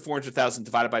 times the 400,000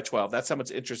 divided by 12. That's how much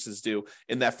interest is due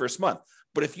in that first month.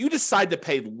 But if you decide to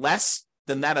pay less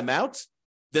than that amount,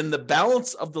 then the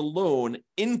balance of the loan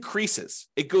increases.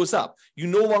 It goes up. You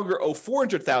no longer owe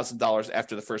 $400,000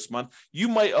 after the first month. You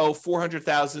might owe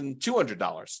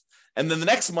 $400,200. And then the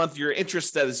next month, your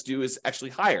interest that is due is actually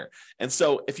higher. And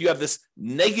so if you have this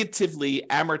negatively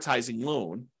amortizing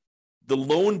loan, the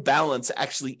loan balance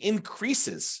actually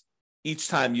increases each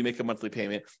time you make a monthly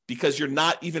payment because you're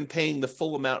not even paying the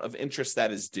full amount of interest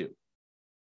that is due,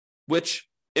 which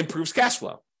improves cash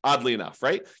flow, oddly enough,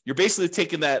 right? You're basically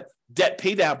taking that debt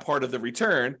pay down part of the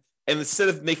return, and instead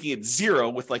of making it zero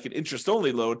with like an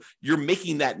interest-only loan, you're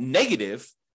making that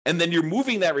negative. And then you're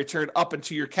moving that return up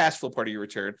into your cash flow part of your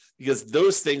return because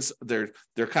those things, they're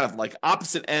kind of like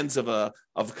opposite ends of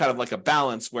kind of like a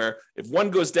balance where if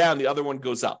one goes down, the other one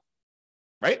goes up,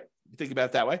 right? You think about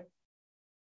it that way.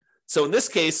 So in this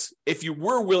case, if you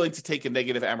were willing to take a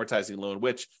negative amortizing loan,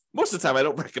 which most of the time I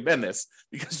don't recommend this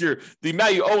because the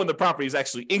amount you owe in the property is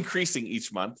actually increasing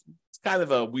each month. It's kind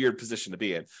of a weird position to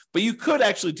be in, but you could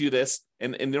actually do this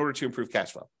in order to improve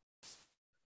cash flow.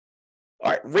 All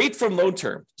right, rate from loan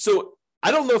term. So I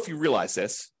don't know if you realize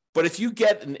this, but if you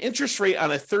get an interest rate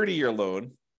on a 30-year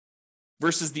loan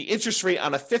versus the interest rate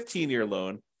on a 15-year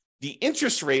loan, the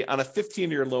interest rate on a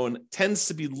 15-year loan tends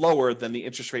to be lower than the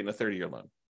interest rate in a 30-year loan.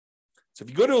 So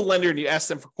if you go to a lender and you ask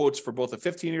them for quotes for both a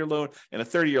 15-year loan and a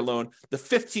 30-year loan, the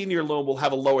 15-year loan will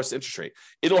have a lowest interest rate.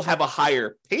 It'll have a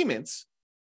higher payment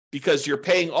because you're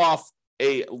paying off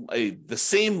the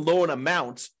same loan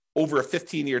amount over a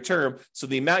 15-year term. So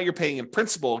the amount you're paying in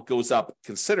principal goes up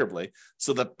considerably.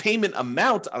 So the payment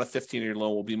amount on a 15-year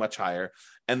loan will be much higher,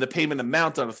 and the payment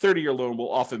amount on a 30-year loan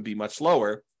will often be much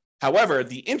lower. However,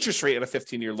 the interest rate on a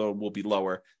 15-year loan will be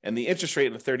lower, and the interest rate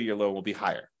on a 30-year loan will be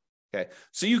higher. Okay,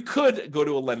 so you could go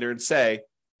to a lender and say,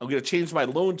 I'm going to change my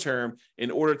loan term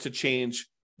in order to change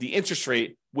the interest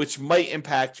rate, which might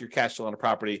impact your cash flow on a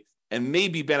property and may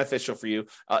be beneficial for you.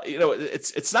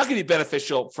 It's not going to be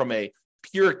beneficial from a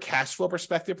pure cash flow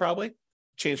perspective, probably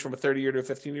change from a 30-year to a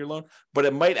 15-year loan, but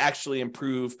it might actually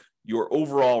improve your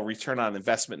overall return on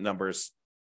investment numbers.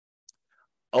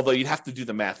 Although you'd have to do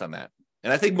the math on that.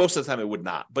 And I think most of the time it would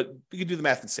not, but you can do the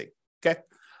math and see. Okay.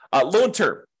 Loan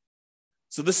term.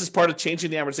 So this is part of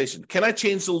changing the amortization. Can I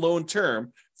change the loan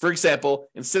term? For example,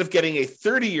 instead of getting a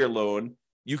 30-year loan,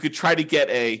 you could try to get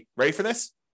ready for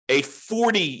this? A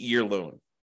 40-year loan.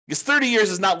 Because 30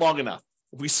 years is not long enough.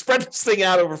 If we spread this thing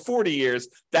out over 40 years,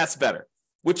 that's better,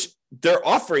 which they're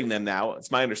offering them now. It's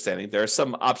my understanding. There are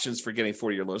some options for getting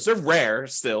 40-year loans. They're rare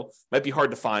still, might be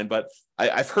hard to find, but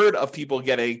I've heard of people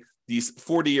getting these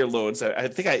 40-year loans. I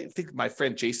think my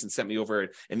friend Jason sent me over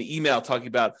an email talking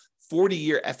about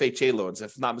 40-year FHA loans,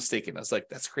 if I'm not mistaken. I was like,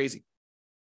 that's crazy.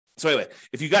 So anyway,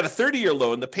 if you got a 30-year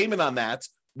loan, the payment on that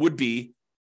would be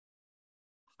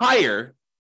higher.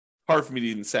 Hard for me to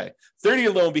even say.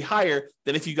 30-year loan would be higher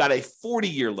than if you got a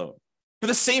 40-year loan for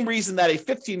the same reason that a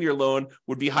 15-year loan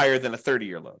would be higher than a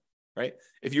 30-year loan, right?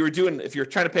 If you're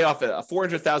trying to pay off a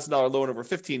 $400,000 loan over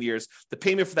 15 years, the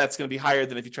payment for that's going to be higher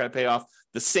than if you try to pay off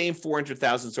the same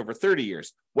 $400,000 over 30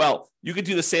 years. Well, you could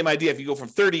do the same idea. If you go from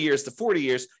 30 years to 40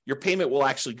 years, your payment will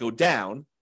actually go down.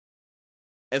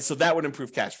 And so that would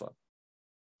improve cash flow.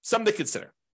 Something to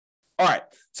consider. All right.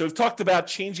 So we've talked about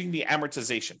changing the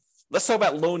amortization. Let's talk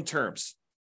about loan terms.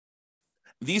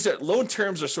 Loan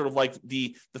terms are sort of like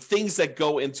the things that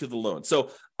go into the loan. So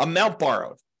amount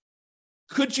borrowed.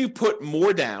 Could you put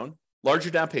more down, larger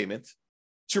down payment,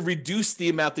 to reduce the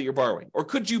amount that you're borrowing? Or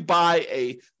could you buy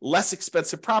a less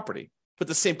expensive property, put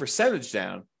the same percentage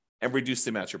down, and reduce the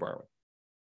amount you're borrowing?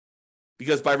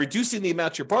 Because by reducing the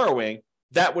amount you're borrowing,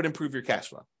 that would improve your cash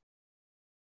flow.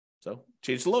 So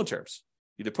change the loan terms.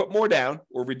 Either put more down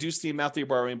or reduce the amount that you're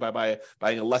borrowing by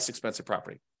buying a less expensive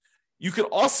property. You could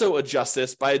also adjust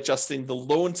this by adjusting the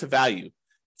loan to value.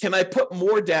 Can I put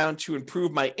more down to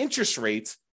improve my interest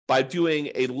rates by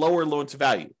doing a lower loan to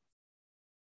value?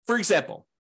 For example,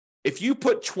 if you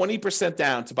put 20%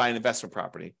 down to buy an investment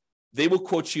property, they will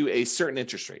quote you a certain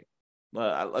interest rate.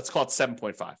 Let's call it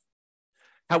 7.5.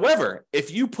 However,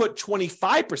 if you put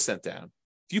 25% down,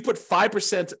 if you put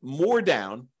 5% more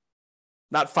down,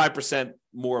 not 5%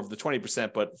 more of the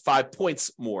 20%, but 5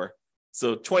 points more.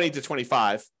 So 20 to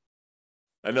 25.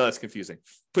 I know that's confusing.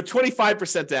 Put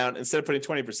 25% down instead of putting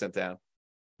 20% down.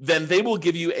 then they will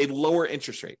give you a lower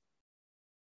interest rate.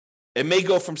 It may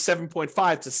go from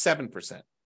 7.5 to 7%.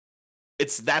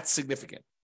 It's that significant.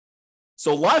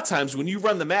 So a lot of times when you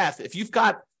run the math, if you've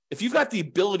got the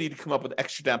ability to come up with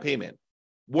extra down payment,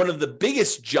 one of the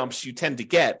biggest jumps you tend to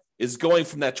get is going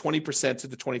from that 20% to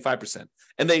the 25%.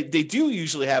 And they do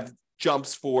usually have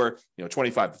jumps for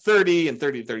 25 to 30 and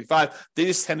 30 to 35. They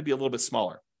just tend to be a little bit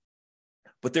smaller.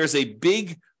 But there's a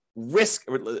big risk,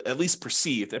 or at least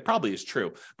perceived, it probably is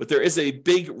true, but there is a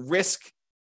big risk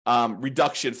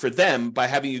reduction for them by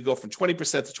having you go from 20%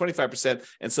 to 25%.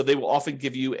 And so they will often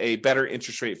give you a better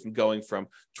interest rate from going from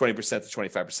 20% to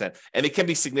 25%. And it can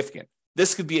be significant.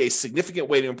 This could be a significant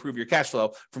way to improve your cash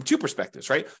flow from two perspectives,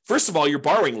 right? First of all, you're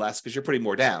borrowing less because you're putting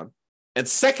more down. And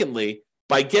secondly,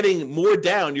 by getting more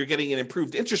down, you're getting an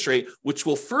improved interest rate, which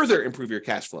will further improve your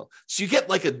cash flow. So you get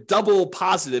like a double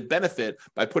positive benefit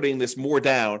by putting this more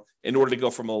down in order to go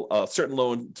from a certain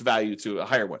loan to value to a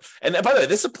higher one. And by the way,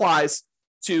 this applies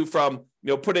to from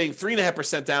putting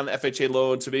 3.5% down the FHA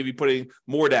loan to maybe putting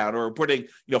more down, or putting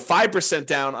 5%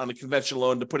 down on a conventional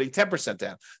loan to putting 10%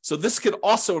 down. So this could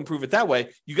also improve it that way.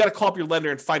 You got to call up your lender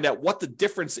and find out what the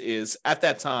difference is at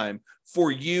that time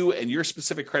for you and your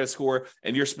specific credit score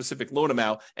and your specific loan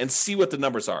amount, and see what the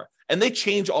numbers are. And they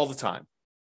change all the time.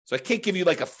 So I can't give you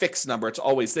like a fixed number. It's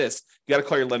always this. You got to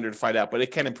call your lender to find out, but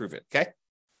it can improve it. Okay.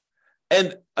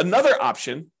 And another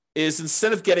option is,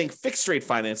 instead of getting fixed rate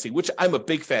financing, which I'm a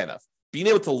big fan of, being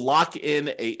able to lock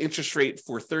in a interest rate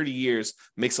for 30 years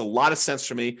makes a lot of sense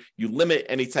for me. You limit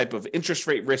any type of interest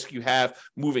rate risk you have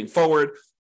moving forward.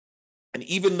 And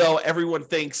even though everyone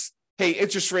thinks, hey,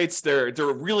 interest rates, they're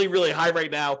really, really high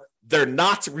right now, they're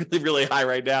not really, really high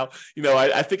right now.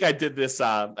 I think I did this.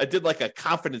 I did like a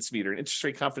confidence meter, an interest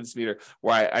rate confidence meter,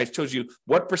 where I told you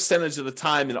what percentage of the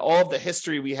time in all of the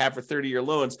history we have for 30-year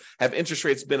loans have interest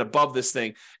rates been above this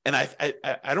thing. And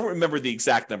I don't remember the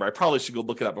exact number. I probably should go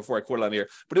look it up before I quote it on here.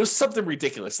 But it was something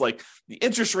ridiculous. Like the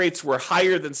interest rates were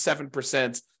higher than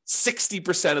 7%,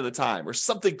 60% of the time, or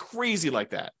something crazy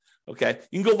like that. Okay,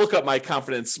 you can go look up my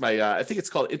confidence, I think it's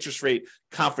called interest rate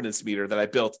confidence meter that I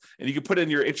built, and you can put in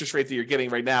your interest rate that you're getting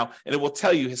right now, and it will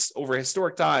tell you over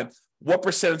historic time what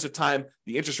percentage of time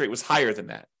the interest rate was higher than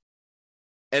that.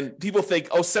 And people think,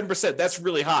 7%, that's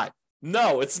really high.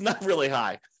 No, it's not really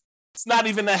high. It's not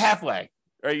even a halfway.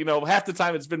 Or half the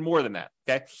time it's been more than that.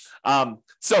 Okay,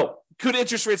 so could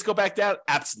interest rates go back down?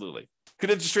 Absolutely. Could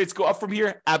interest rates go up from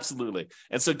here? Absolutely.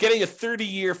 And so getting a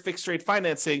 30-year fixed rate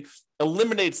financing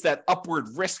eliminates that upward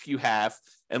risk you have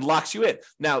and locks you in.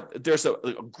 Now, there's a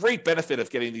great benefit of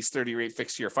getting these 30-rate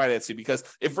fixed-year financing, because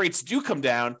if rates do come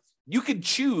down, you can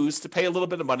choose to pay a little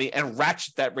bit of money and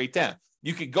ratchet that rate down.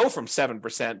 You could go from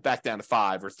 7% back down to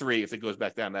 5 or 3 if it goes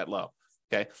back down that low.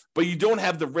 Okay, but you don't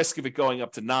have the risk of it going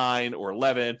up to 9 or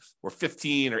 11 or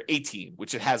 15 or 18,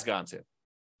 which it has gone to.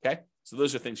 Okay, so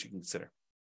those are things you can consider.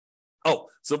 Oh,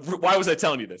 so why was I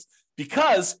telling you this?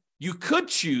 Because you could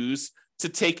choose to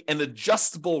take an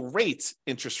adjustable rate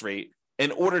interest rate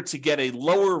in order to get a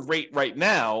lower rate right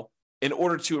now in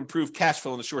order to improve cash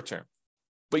flow in the short term.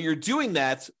 But you're doing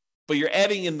that, but you're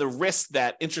adding in the risk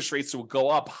that interest rates will go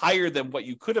up higher than what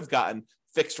you could have gotten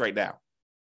fixed right now.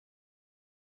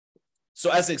 So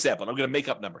as an example, and I'm going to make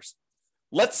up numbers.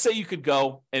 Let's say you could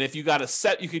go, and if you got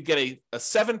you could get a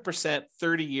 7%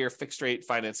 30-year fixed rate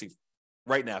financing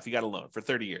right now if you got a loan for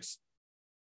 30 years.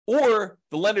 Or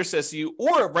the lender says to you,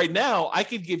 or right now, I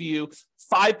could give you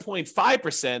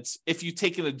 5.5% if you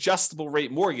take an adjustable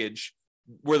rate mortgage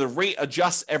where the rate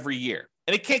adjusts every year.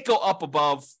 And it can't go up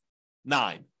above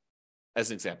 9,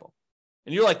 as an example.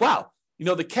 And you're like, wow,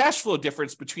 the cash flow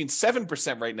difference between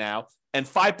 7% right now and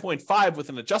 5.5 with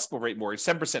an adjustable rate mortgage,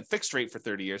 7% fixed rate for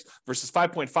 30 years versus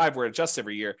 5.5 where it adjusts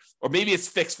every year, or maybe it's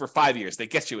fixed for 5 years. They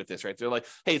get you with this, right? They're like,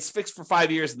 hey, it's fixed for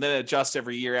 5 years and then it adjusts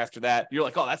every year after that. You're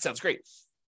like, oh, that sounds great.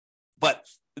 But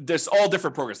there's all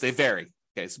different programs. They vary.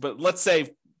 Okay, but let's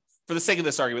say, for the sake of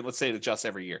this argument, let's say it adjusts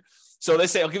every year. So they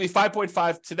say, I'll give you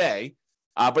 5.5 today,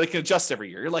 but it can adjust every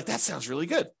year. You're like, that sounds really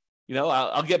good.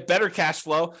 I'll get better cash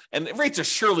flow, and rates are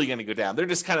surely going to go down. They're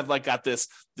just kind of like got this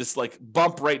like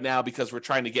bump right now because we're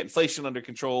trying to get inflation under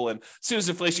control. And as soon as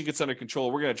inflation gets under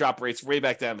control, we're going to drop rates way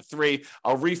back down to 3.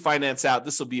 I'll refinance out.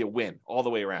 This will be a win all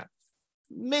the way around.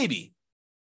 Maybe.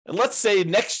 And let's say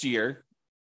next year,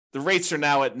 the rates are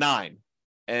now at 9.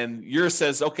 And yours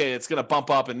says, okay, it's going to bump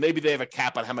up, and maybe they have a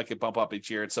cap on how much it bump up each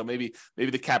year. And so maybe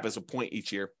the cap is a point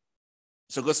each year.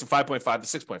 So it goes from 5.5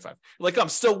 to 6.5. You're like, I'm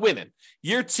still winning.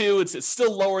 Year 2, it's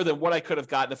still lower than what I could have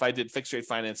gotten if I did fixed rate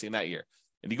financing that year.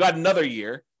 And you got another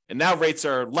year, and now rates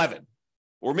are 11.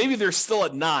 Or maybe they're still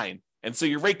at 9. And so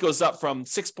your rate goes up from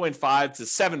 6.5 to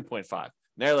 7.5.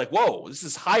 And they're like, whoa, this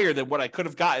is higher than what I could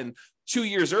have gotten 2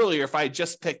 years earlier if I had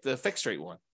just picked the fixed rate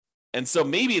one. And so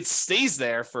maybe it stays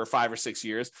there for 5 or 6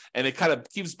 years and it kind of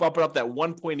keeps bumping up that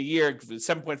 1 point a year.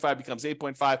 7.5 becomes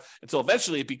 8.5 until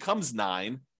eventually it becomes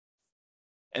 9.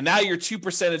 And now you're 2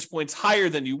 percentage points higher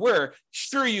than you were.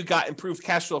 Sure, you got improved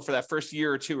cash flow for that first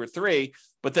year or 2 or 3,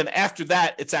 but then after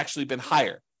that, it's actually been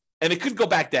higher. And it could go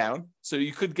back down. So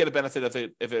you could get a benefit of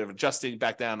it if it adjusting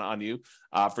back down on you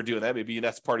for doing that. Maybe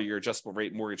that's part of your adjustable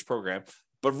rate mortgage program.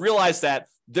 But realize that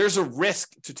there's a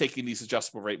risk to taking these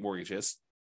adjustable rate mortgages.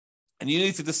 And you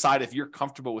need to decide if you're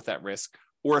comfortable with that risk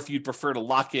or if you'd prefer to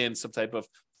lock in some type of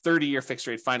 30-year fixed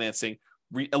rate financing,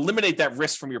 eliminate that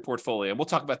risk from your portfolio. And we'll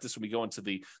talk about this when we go into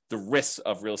the risks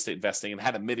of real estate investing and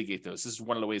how to mitigate those. This is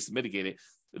one of the ways to mitigate it.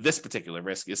 This particular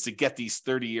risk is to get these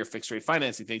 30-year fixed rate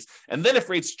financing things. And then if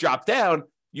rates drop down,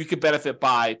 you could benefit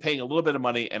by paying a little bit of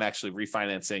money and actually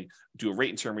refinancing, do a rate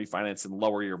and term refinance and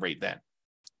lower your rate then.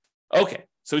 Okay,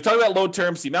 so we talked about loan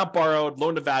terms, the amount borrowed,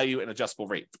 loan to value, and adjustable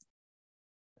rate.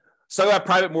 Let's talk about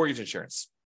private mortgage insurance.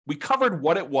 We covered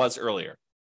what it was earlier,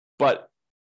 but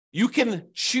you can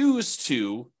choose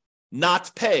to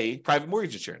not pay private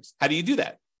mortgage insurance. How do you do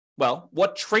that? Well,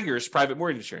 what triggers private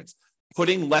mortgage insurance?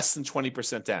 Putting less than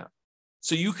 20% down.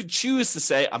 So you could choose to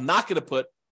say, I'm not going to put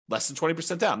less than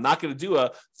 20% down. I'm not going to do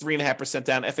a 3.5%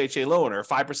 down FHA loan or a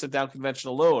 5% down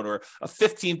conventional loan or a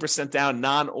 15% down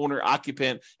non-owner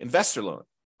occupant investor loan.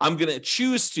 I'm going to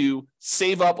choose to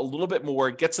save up a little bit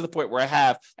more, get to the point where I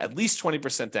have at least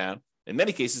 20% down, in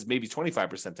many cases, maybe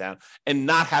 25% down, and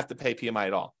not have to pay PMI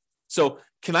at all. So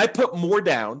can I put more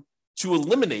down to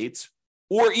eliminate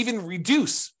or even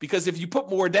reduce? Because if you put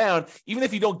more down, even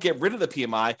if you don't get rid of the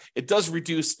PMI, it does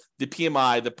reduce the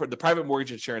PMI, the private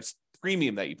mortgage insurance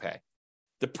premium that you pay.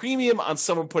 The premium on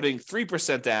someone putting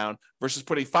 3% down versus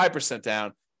putting 5%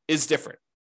 down is different.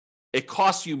 It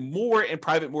costs you more in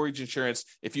private mortgage insurance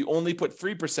if you only put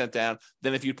 3% down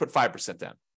than if you put 5%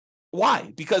 down.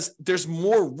 Why? Because there's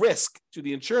more risk to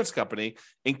the insurance company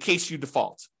in case you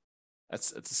default.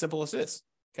 It's as simple as it is,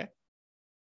 okay?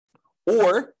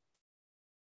 Or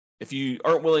if you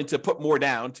aren't willing to put more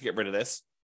down to get rid of this,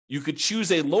 you could choose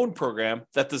a loan program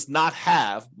that does not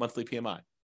have monthly PMI.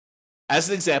 As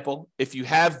an example, if you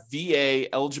have VA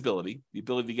eligibility, the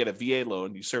ability to get a VA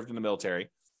loan, you served in the military,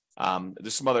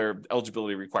 there's some other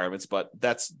eligibility requirements, but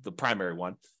that's the primary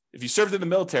one. If you served in the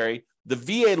military, the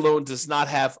VA loan does not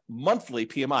have monthly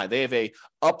PMI. They have a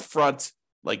upfront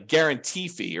like guarantee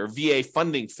fee or VA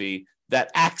funding fee that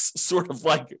acts sort of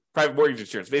like private mortgage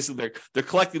insurance. Basically, they're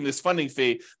collecting this funding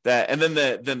fee and then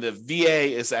the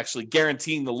VA is actually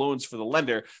guaranteeing the loans for the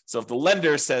lender. So if the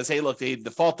lender says, hey, look, they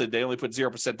defaulted, they only put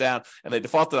 0% down and they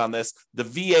defaulted on this, the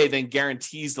VA then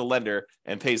guarantees the lender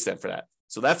and pays them for that.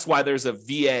 So that's why there's a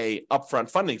VA upfront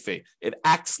funding fee. It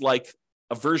acts like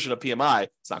a version of PMI.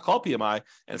 It's not called PMI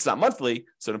and it's not monthly,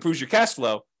 so it improves your cash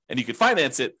flow and you can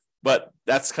finance it, but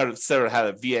that's kind of how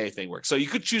the VA thing works. So you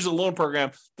could choose a loan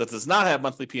program that does not have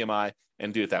monthly PMI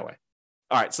and do it that way.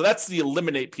 All right, so that's the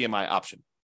eliminate PMI option.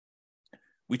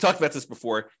 We talked about this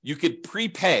before. You could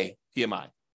prepay PMI.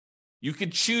 You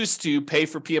could choose to pay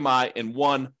for PMI in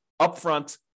one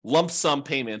upfront lump sum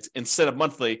payment instead of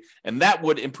monthly, and that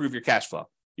would improve your cash flow.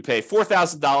 You pay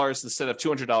 $4,000 instead of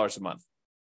 $200 a month.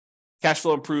 Cash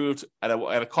flow improved at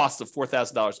a cost of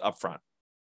 $4,000 upfront.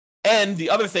 And the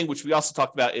other thing, which we also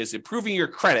talked about, is improving your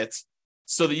credit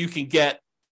so that you can get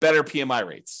better PMI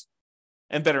rates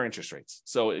and better interest rates.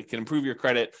 So it can improve your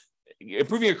credit.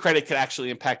 Improving your credit can actually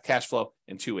impact cash flow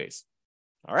in 2 ways.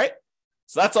 All right?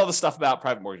 So that's all the stuff about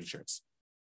private mortgage insurance.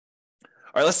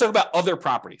 All right, let's talk about other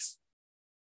properties.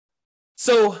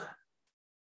 So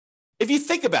if you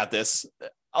think about this,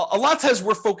 a lot of times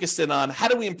we're focused in on how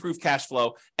do we improve cash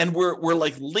flow, and we're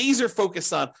like laser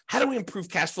focused on how do we improve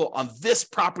cash flow on this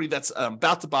property that's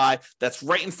about to buy, that's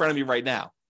right in front of me right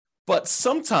now. But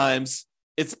sometimes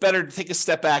it's better to take a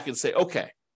step back and say,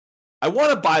 okay, I want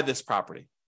to buy this property.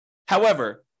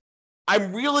 However,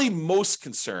 I'm really most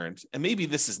concerned, and maybe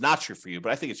this is not true for you,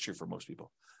 but I think it's true for most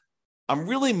people. I'm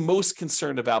really most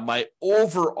concerned about my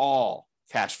overall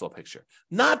cash flow picture,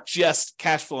 not just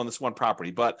cash flow on this one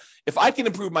property, but if I can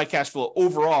improve my cash flow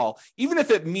overall, even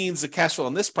if it means the cash flow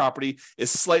on this property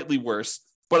is slightly worse,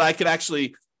 but I can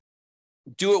actually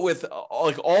do it with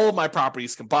like all of my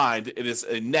properties combined, it is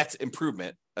a net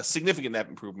improvement, a significant net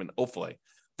improvement, hopefully,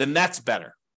 then that's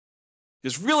better.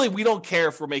 Because really, we don't care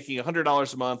if we're making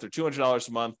 $100 a month or $200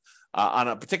 a month on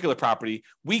a particular property.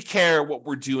 We care what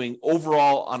we're doing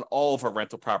overall on all of our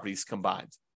rental properties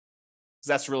combined. Because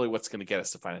that's really what's going to get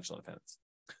us to financial independence.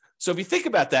 So if you think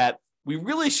about that, we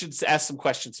really should ask some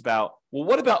questions about, well,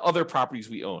 what about other properties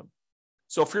we own?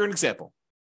 So for an example,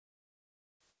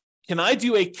 can I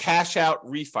do a cash out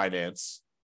refinance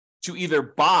to either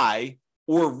buy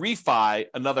or refi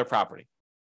another property?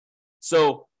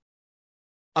 So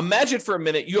imagine for a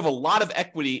minute, you have a lot of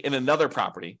equity in another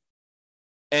property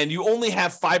and you only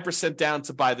have 5% down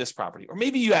to buy this property. Or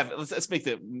maybe you have, let's make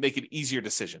an easier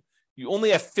decision. You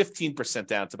only have 15%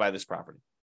 down to buy this property,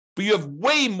 but you have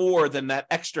way more than that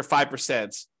extra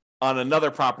 5% on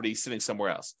another property sitting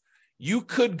somewhere else. You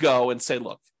could go and say,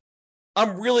 look,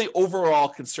 I'm really overall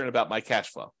concerned about my cash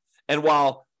flow. And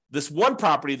while this one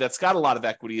property that's got a lot of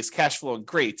equity is cash flowing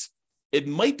great, it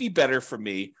might be better for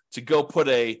me to go put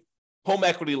a home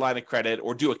equity line of credit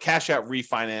or do a cash out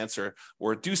refinance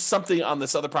or do something on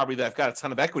this other property that I've got a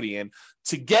ton of equity in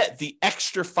to get the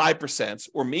extra 5%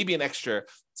 or maybe an extra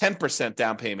 10%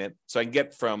 down payment. So I can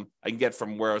get from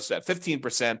where I was at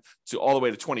 15% to all the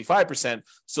way to 25%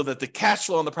 so that the cash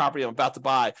flow on the property I'm about to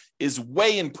buy is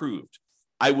way improved.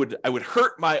 I would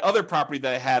hurt my other property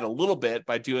that I had a little bit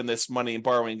by doing this money and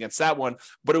borrowing against that one,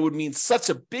 but it would mean such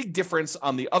a big difference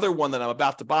on the other one that I'm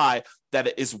about to buy that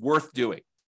it is worth doing.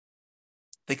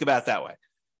 Think about it that way.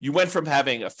 You went from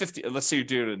having let's say you're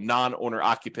doing a non-owner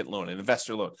occupant loan, an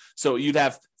investor loan. So you'd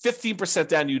have 15%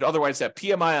 down, you'd otherwise have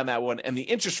PMI on that one, and the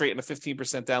interest rate in a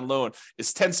 15% down loan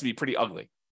tends to be pretty ugly.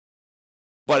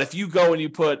 But if you go and you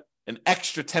put an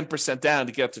extra 10% down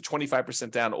to get up to 25%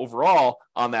 down overall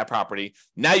on that property,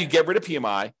 now you get rid of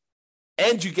PMI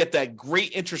and you get that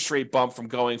great interest rate bump from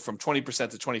going from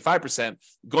 20% to 25%,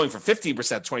 going from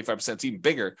 15% to 25% is even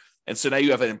bigger. And so now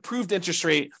you have an improved interest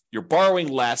rate, you're borrowing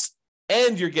less,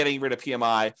 and you're getting rid of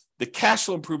PMI. The cash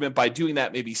flow improvement by doing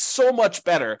that may be so much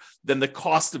better than the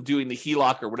cost of doing the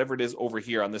HELOC or whatever it is over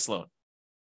here on this loan.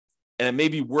 And it may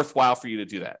be worthwhile for you to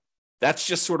do that. That's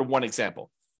just sort of one example.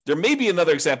 There may be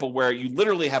another example where you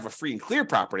literally have a free and clear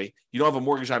property, you don't have a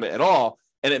mortgage on it at all,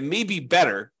 and it may be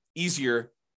better,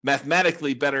 easier,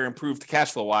 mathematically better, improved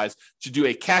cash flow wise to do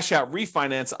a cash out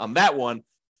refinance on that one,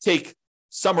 take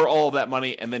some or all of that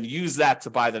money, and then use that to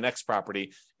buy the next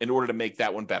property in order to make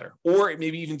that one better. Or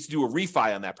maybe even to do a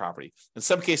refi on that property. In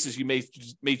some cases, you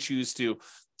may choose to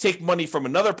take money from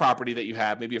another property that you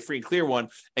have, maybe a free and clear one,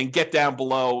 and get down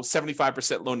below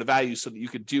 75% loan to value so that you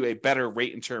could do a better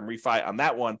rate and term refi on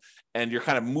that one. And you're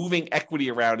kind of moving equity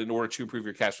around in order to improve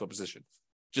your cash flow position.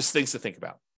 Just things to think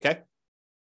about, okay?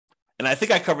 And I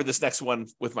think I covered this next one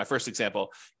with my first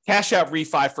example, cash out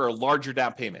refi for a larger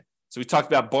down payment. So we talked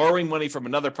about borrowing money from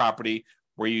another property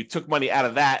where you took money out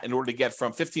of that in order to get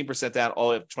from 15% down all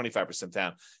the way up to 25%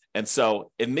 down. And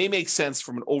so it may make sense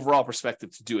from an overall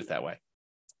perspective to do it that way.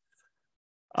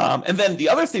 And then the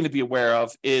other thing to be aware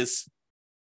of is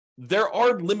there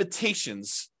are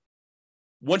limitations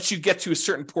once you get to a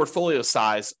certain portfolio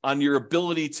size on your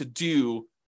ability to do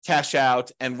cash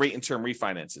out and rate and term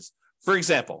refinances. For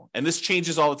example, and this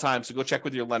changes all the time, so go check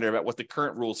with your lender about what the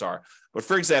current rules are. But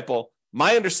for example,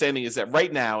 my understanding is that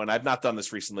right now, and I've not done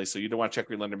this recently, so you don't want to check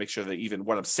with your lender, make sure that even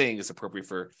what I'm saying is appropriate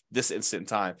for this instant in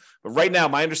time. But right now,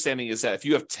 my understanding is that if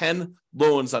you have 10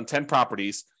 loans on 10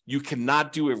 properties, you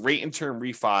cannot do a rate and term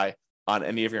refi on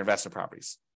any of your investment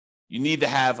properties. You need to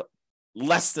have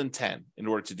less than 10 in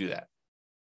order to do that.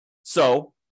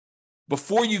 So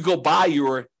before you go buy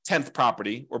your 10th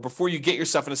property, or before you get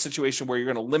yourself in a situation where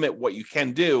you're going to limit what you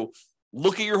can do,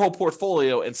 look at your whole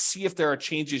portfolio and see if there are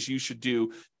changes you should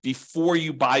do before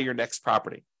you buy your next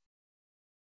property.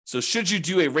 So should you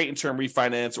do a rate and term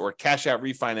refinance or a cash out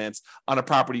refinance on a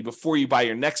property before you buy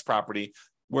your next property,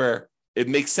 where it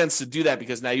makes sense to do that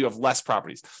because now you have less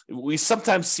properties? We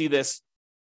sometimes see this,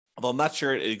 although I'm not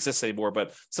sure it exists anymore,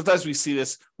 but sometimes we see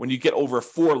this when you get over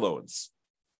 4 loans.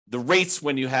 The rates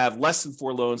when you have less than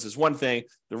 4 loans is one thing.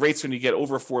 The rates when you get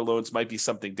over 4 loans might be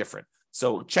something different.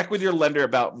 So check with your lender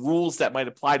about rules that might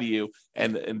apply to you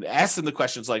and ask them the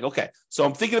questions like, okay, so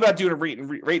I'm thinking about doing a rate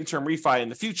and term refi in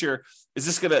the future. Is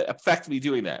this going to affect me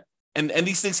doing that? And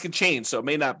these things can change. So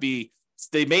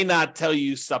they may not tell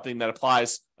you something that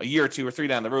applies a year or 2 or 3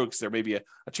 down the road because there may be a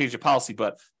change of policy,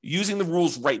 but using the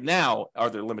rules right now, are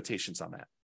there limitations on that?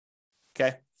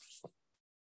 Okay.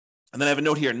 And then I have a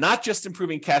note here, not just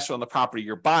improving cash flow on the property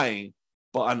you're buying,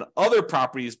 but on other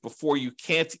properties before you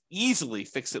can't easily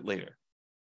fix it later.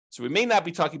 So we may not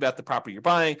be talking about the property you're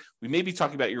buying. We may be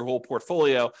talking about your whole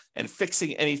portfolio and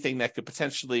fixing anything that could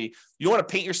potentially, you don't want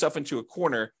to paint yourself into a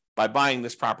corner by buying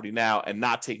this property now and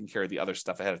not taking care of the other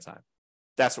stuff ahead of time.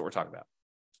 That's what we're talking about.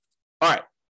 All right.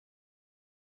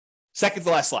 Second to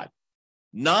last slide.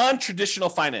 Non-traditional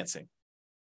financing.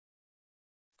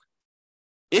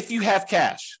 If you have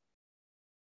cash,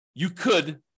 you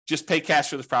could just pay cash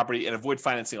for this property and avoid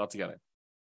financing altogether.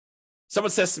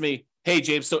 Someone says to me, hey,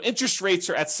 James, so interest rates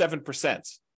are at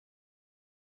 7%.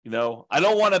 I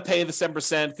don't want to pay the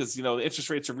 7% because, the interest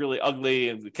rates are really ugly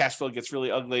and the cash flow gets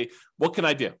really ugly. What can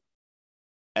I do?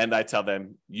 And I tell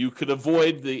them, you could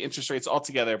avoid the interest rates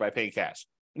altogether by paying cash.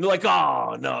 And they're like,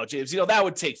 oh, no, James, that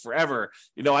would take forever.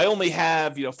 I only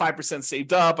have, 5%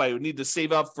 saved up. I would need to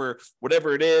save up for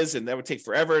whatever it is. And that would take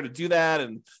forever to do that.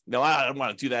 And, I don't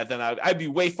want to do that. Then I'd be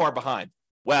way far behind.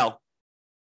 Well,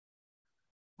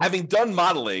 having done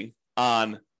modeling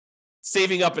on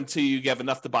saving up until you have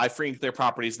enough to buy free and clear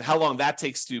properties and how long that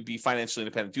takes to be financially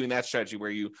independent, doing that strategy where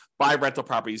you buy rental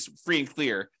properties free and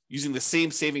clear using the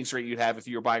same savings rate you'd have if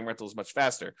you were buying rentals much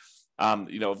faster,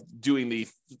 doing the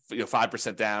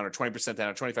 5% down or 20% down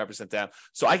or 25% down.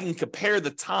 So I can compare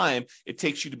the time it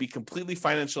takes you to be completely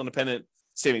financially independent,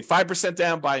 saving 5%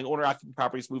 down, buying owner-occupied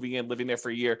properties, moving in, living there for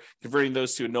a year, converting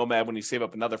those to a nomad when you save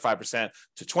up another 5%,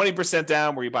 to 20%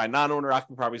 down, where you buy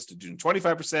non-owner-occupied properties, to doing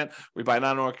 25%, where you buy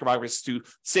non-owner-occupied properties, to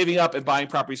saving up and buying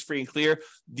properties free and clear.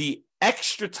 The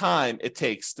extra time it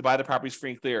takes to buy the properties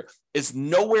free and clear is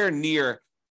nowhere near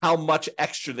how much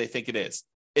extra they think it is.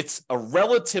 It's a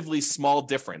relatively small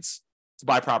difference to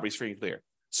buy properties free and clear.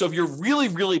 So if you're really,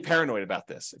 really paranoid about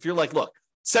this, if you're like, look,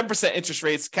 7% interest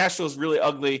rates, cash flow is really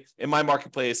ugly in my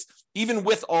marketplace, even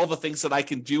with all the things that I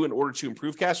can do in order to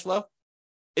improve cash flow,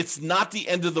 it's not the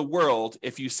end of the world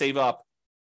if you save up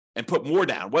and put more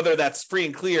down, whether that's free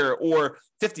and clear or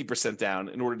 50% down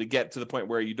in order to get to the point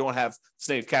where you don't have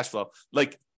negative cash flow.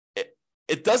 Like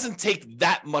it doesn't take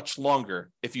that much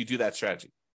longer if you do that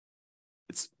strategy.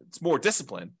 It's more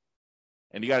discipline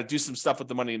and you got to do some stuff with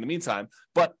the money in the meantime.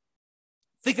 But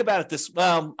think about it this,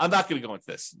 well, I'm not going to go into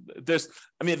this.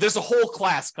 There's a whole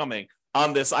class coming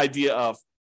on this idea of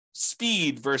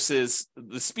speed versus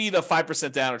the speed of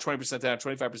 5% down or 20% down,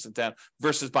 25% down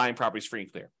versus buying properties free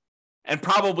and clear. And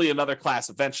probably another class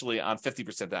eventually on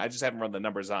 50% down. I just haven't run the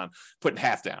numbers on putting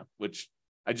half down, which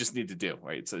I just need to do,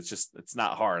 right? So it's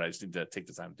not hard. I just need to take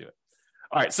the time to do it.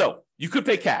 All right. So you could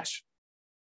pay cash,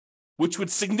 which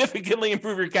would significantly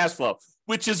improve your cash flow,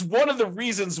 which is one of the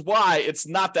reasons why it's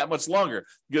not that much longer.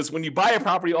 Because when you buy a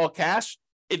property all cash,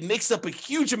 it makes up a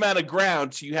huge amount of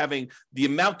ground to you having the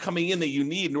amount coming in that you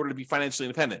need in order to be financially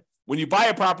independent. When you buy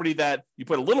a property that you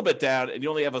put a little bit down and you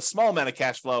only have a small amount of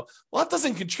cash flow, well, it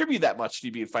doesn't contribute that much to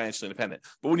you being financially independent.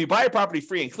 But when you buy a property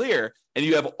free and clear and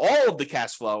you have all of the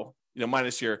cash flow,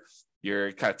 minus your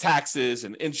kind of taxes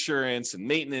and insurance and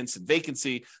maintenance and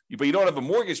vacancy, but you don't have a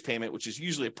mortgage payment, which is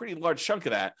usually a pretty large chunk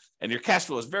of that, and your cash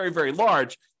flow is very, very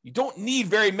large, you don't need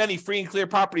very many free and clear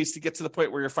properties to get to the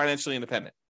point where you're financially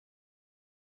independent.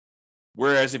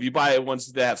 Whereas if you buy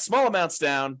ones that have small amounts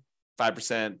down,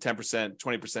 5%, 10%,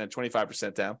 20%,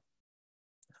 25% down,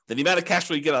 then the amount of cash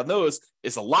flow you get on those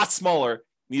is a lot smaller.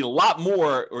 You need a lot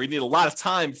more, or you need a lot of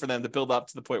time for them to build up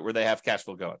to the point where they have cash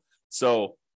flow going.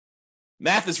 So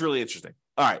math is really interesting.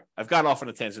 All right, I've gotten off on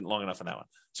a tangent long enough on that one.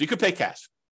 So you could pay cash.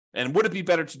 And would it be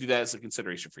better to do that as a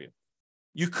consideration for you?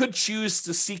 You could choose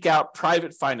to seek out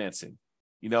private financing.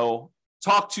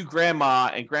 Talk to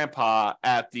grandma and grandpa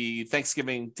at the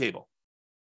Thanksgiving table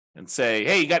and say,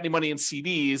 hey, you got any money in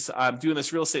CDs? I'm doing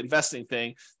this real estate investing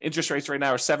thing. Interest rates right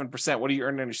now are 7%. What are you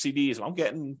earning on your CDs? Well, I'm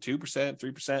getting 2%,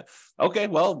 3%. Okay,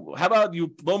 well, how about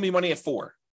you loan me money at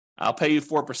 4%? I'll pay you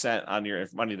 4% on your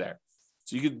money there.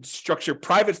 So you could structure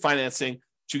private financing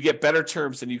to get better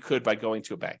terms than you could by going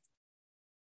to a bank.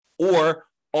 Or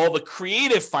all the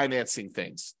creative financing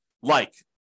things like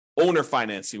owner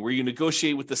financing, where you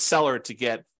negotiate with the seller to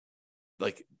get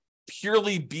like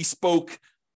purely bespoke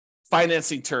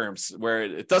financing terms, where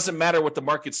it doesn't matter what the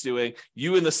market's doing.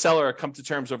 You and the seller come to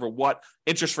terms over what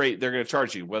interest rate they're going to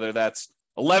charge you, whether that's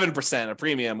 11% a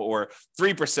premium or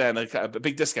 3% a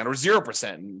big discount or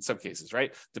 0% in some cases,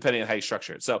 right? Depending on how you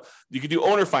structure it. So you could do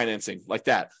owner financing like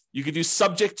that. You could do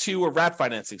subject to or wrap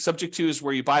financing. Subject to is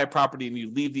where you buy a property and you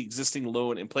leave the existing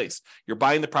loan in place. You're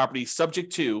buying the property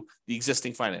subject to the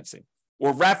existing financing.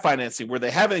 Or wrap financing, where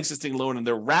they have an existing loan and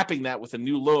they're wrapping that with a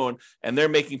new loan and they're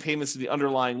making payments to the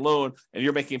underlying loan and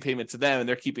you're making a payment to them and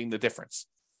they're keeping the difference.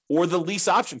 Or the lease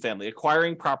option family,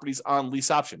 acquiring properties on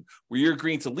lease option, where you're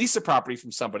agreeing to lease a property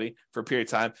from somebody for a period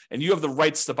of time and you have the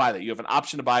rights to buy that. You have an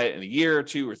option to buy it in a year or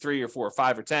 2 or 3 or 4 or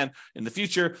 5 or 10 in the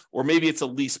future. Or maybe it's a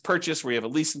lease purchase where you have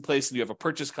a lease in place and you have a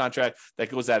purchase contract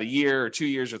that goes out a year or 2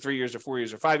 years or 3 years or 4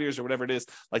 years or 5 years or whatever it is,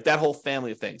 like that whole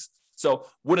family of things. So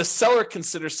would a seller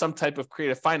consider some type of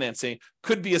creative financing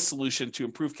could be a solution to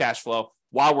improve cash flow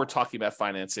while we're talking about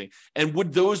financing? And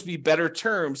would those be better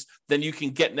terms than you can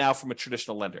get now from a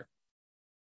traditional lender?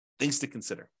 Things to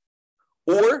consider.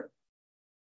 Or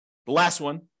the last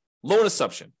one, loan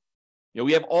assumption.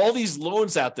 We have all these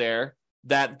loans out there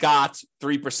that got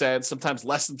 3%, sometimes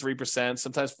less than 3%,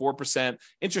 sometimes 4%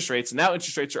 interest rates. And now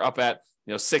interest rates are up at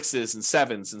 6s and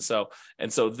 7s.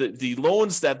 And so the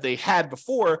loans that they had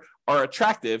before are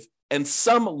attractive, and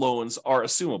some loans are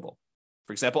assumable.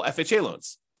 For example, FHA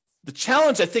loans. The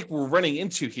challenge I think we're running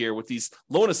into here with these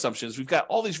loan assumptions, we've got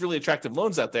all these really attractive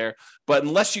loans out there, but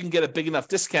unless you can get a big enough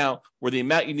discount where the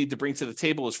amount you need to bring to the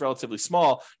table is relatively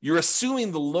small, you're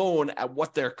assuming the loan at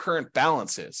what their current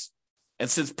balance is. And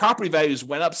since property values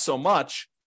went up so much,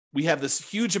 we have this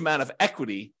huge amount of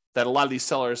equity that a lot of these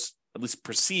sellers at least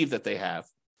perceive that they have.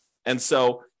 And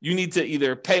so you need to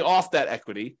either pay off that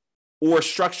equity or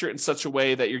structure it in such a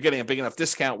way that you're getting a big enough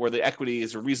discount where the equity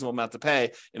is a reasonable amount to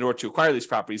pay in order to acquire these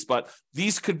properties. But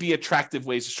these could be attractive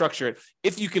ways to structure it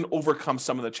if you can overcome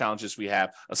some of the challenges we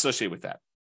have associated with that.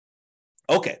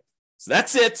 Okay, so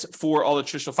that's it for all the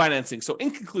traditional financing. So in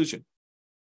conclusion,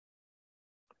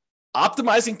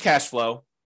 optimizing cash flow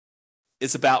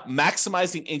is about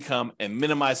maximizing income and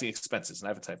minimizing expenses. And I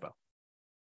have a typo.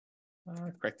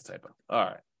 Correct the typo. All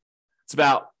right. It's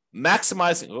about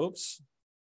maximizing,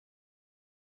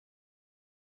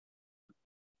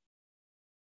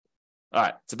 All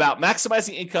right, it's about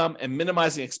maximizing income and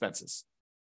minimizing expenses.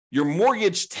 Your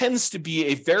mortgage tends to be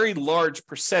a very large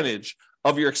percentage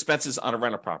of your expenses on a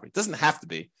rental property. It doesn't have to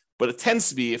be, but it tends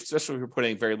to be, especially if you're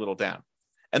putting very little down.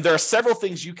 And there are several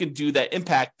things you can do that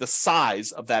impact the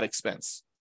size of that expense,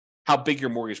 how big your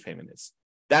mortgage payment is.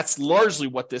 That's largely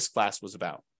what this class was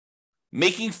about.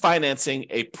 Making financing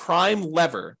a prime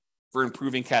lever for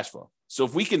improving cash flow. So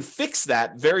if we can fix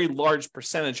that very large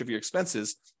percentage of your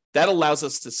expenses, that allows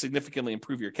us to significantly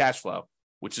improve your cash flow,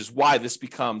 which is why this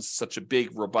becomes such a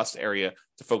big, robust area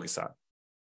to focus on.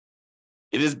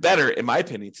 It is better, in my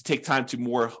opinion, to take time to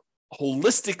more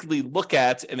holistically look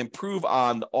at and improve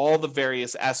on all the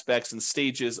various aspects and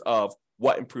stages of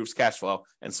what improves cash flow.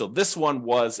 And so this one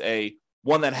was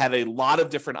one that had a lot of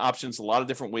different options, a lot of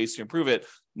different ways to improve it.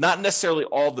 Not necessarily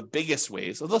all the biggest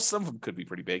ways, although some of them could be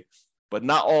pretty big, but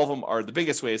not all of them are the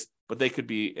biggest ways, but they could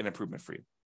be an improvement for you.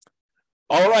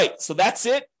 All right, so that's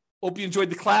it. Hope you enjoyed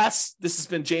the class. This has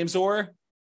been James Orr.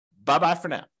 Bye-bye for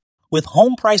now. With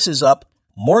home prices up,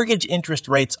 mortgage interest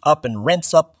rates up, and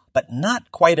rents up, but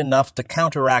not quite enough to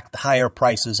counteract the higher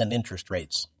prices and interest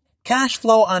rates. Cash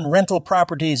flow on rental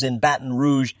properties in Baton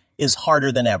Rouge is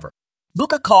harder than ever.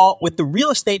 Book a call with the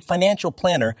Real Estate Financial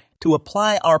Planner to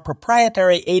apply our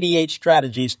proprietary 88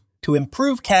 strategies to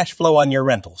improve cash flow on your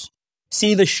rentals.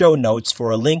 See the show notes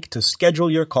for a link to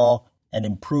schedule your call and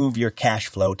improve your cash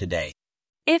flow today.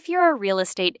 If you're a real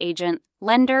estate agent,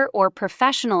 lender, or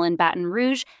professional in Baton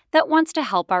Rouge that wants to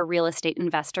help our real estate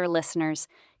investor listeners,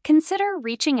 consider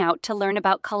reaching out to learn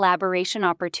about collaboration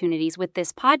opportunities with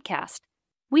this podcast.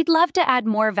 We'd love to add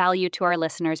more value to our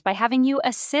listeners by having you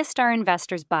assist our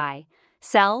investors buy,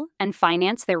 sell, and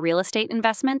finance their real estate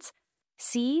investments.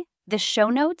 See the show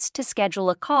notes to schedule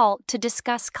a call to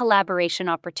discuss collaboration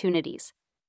opportunities.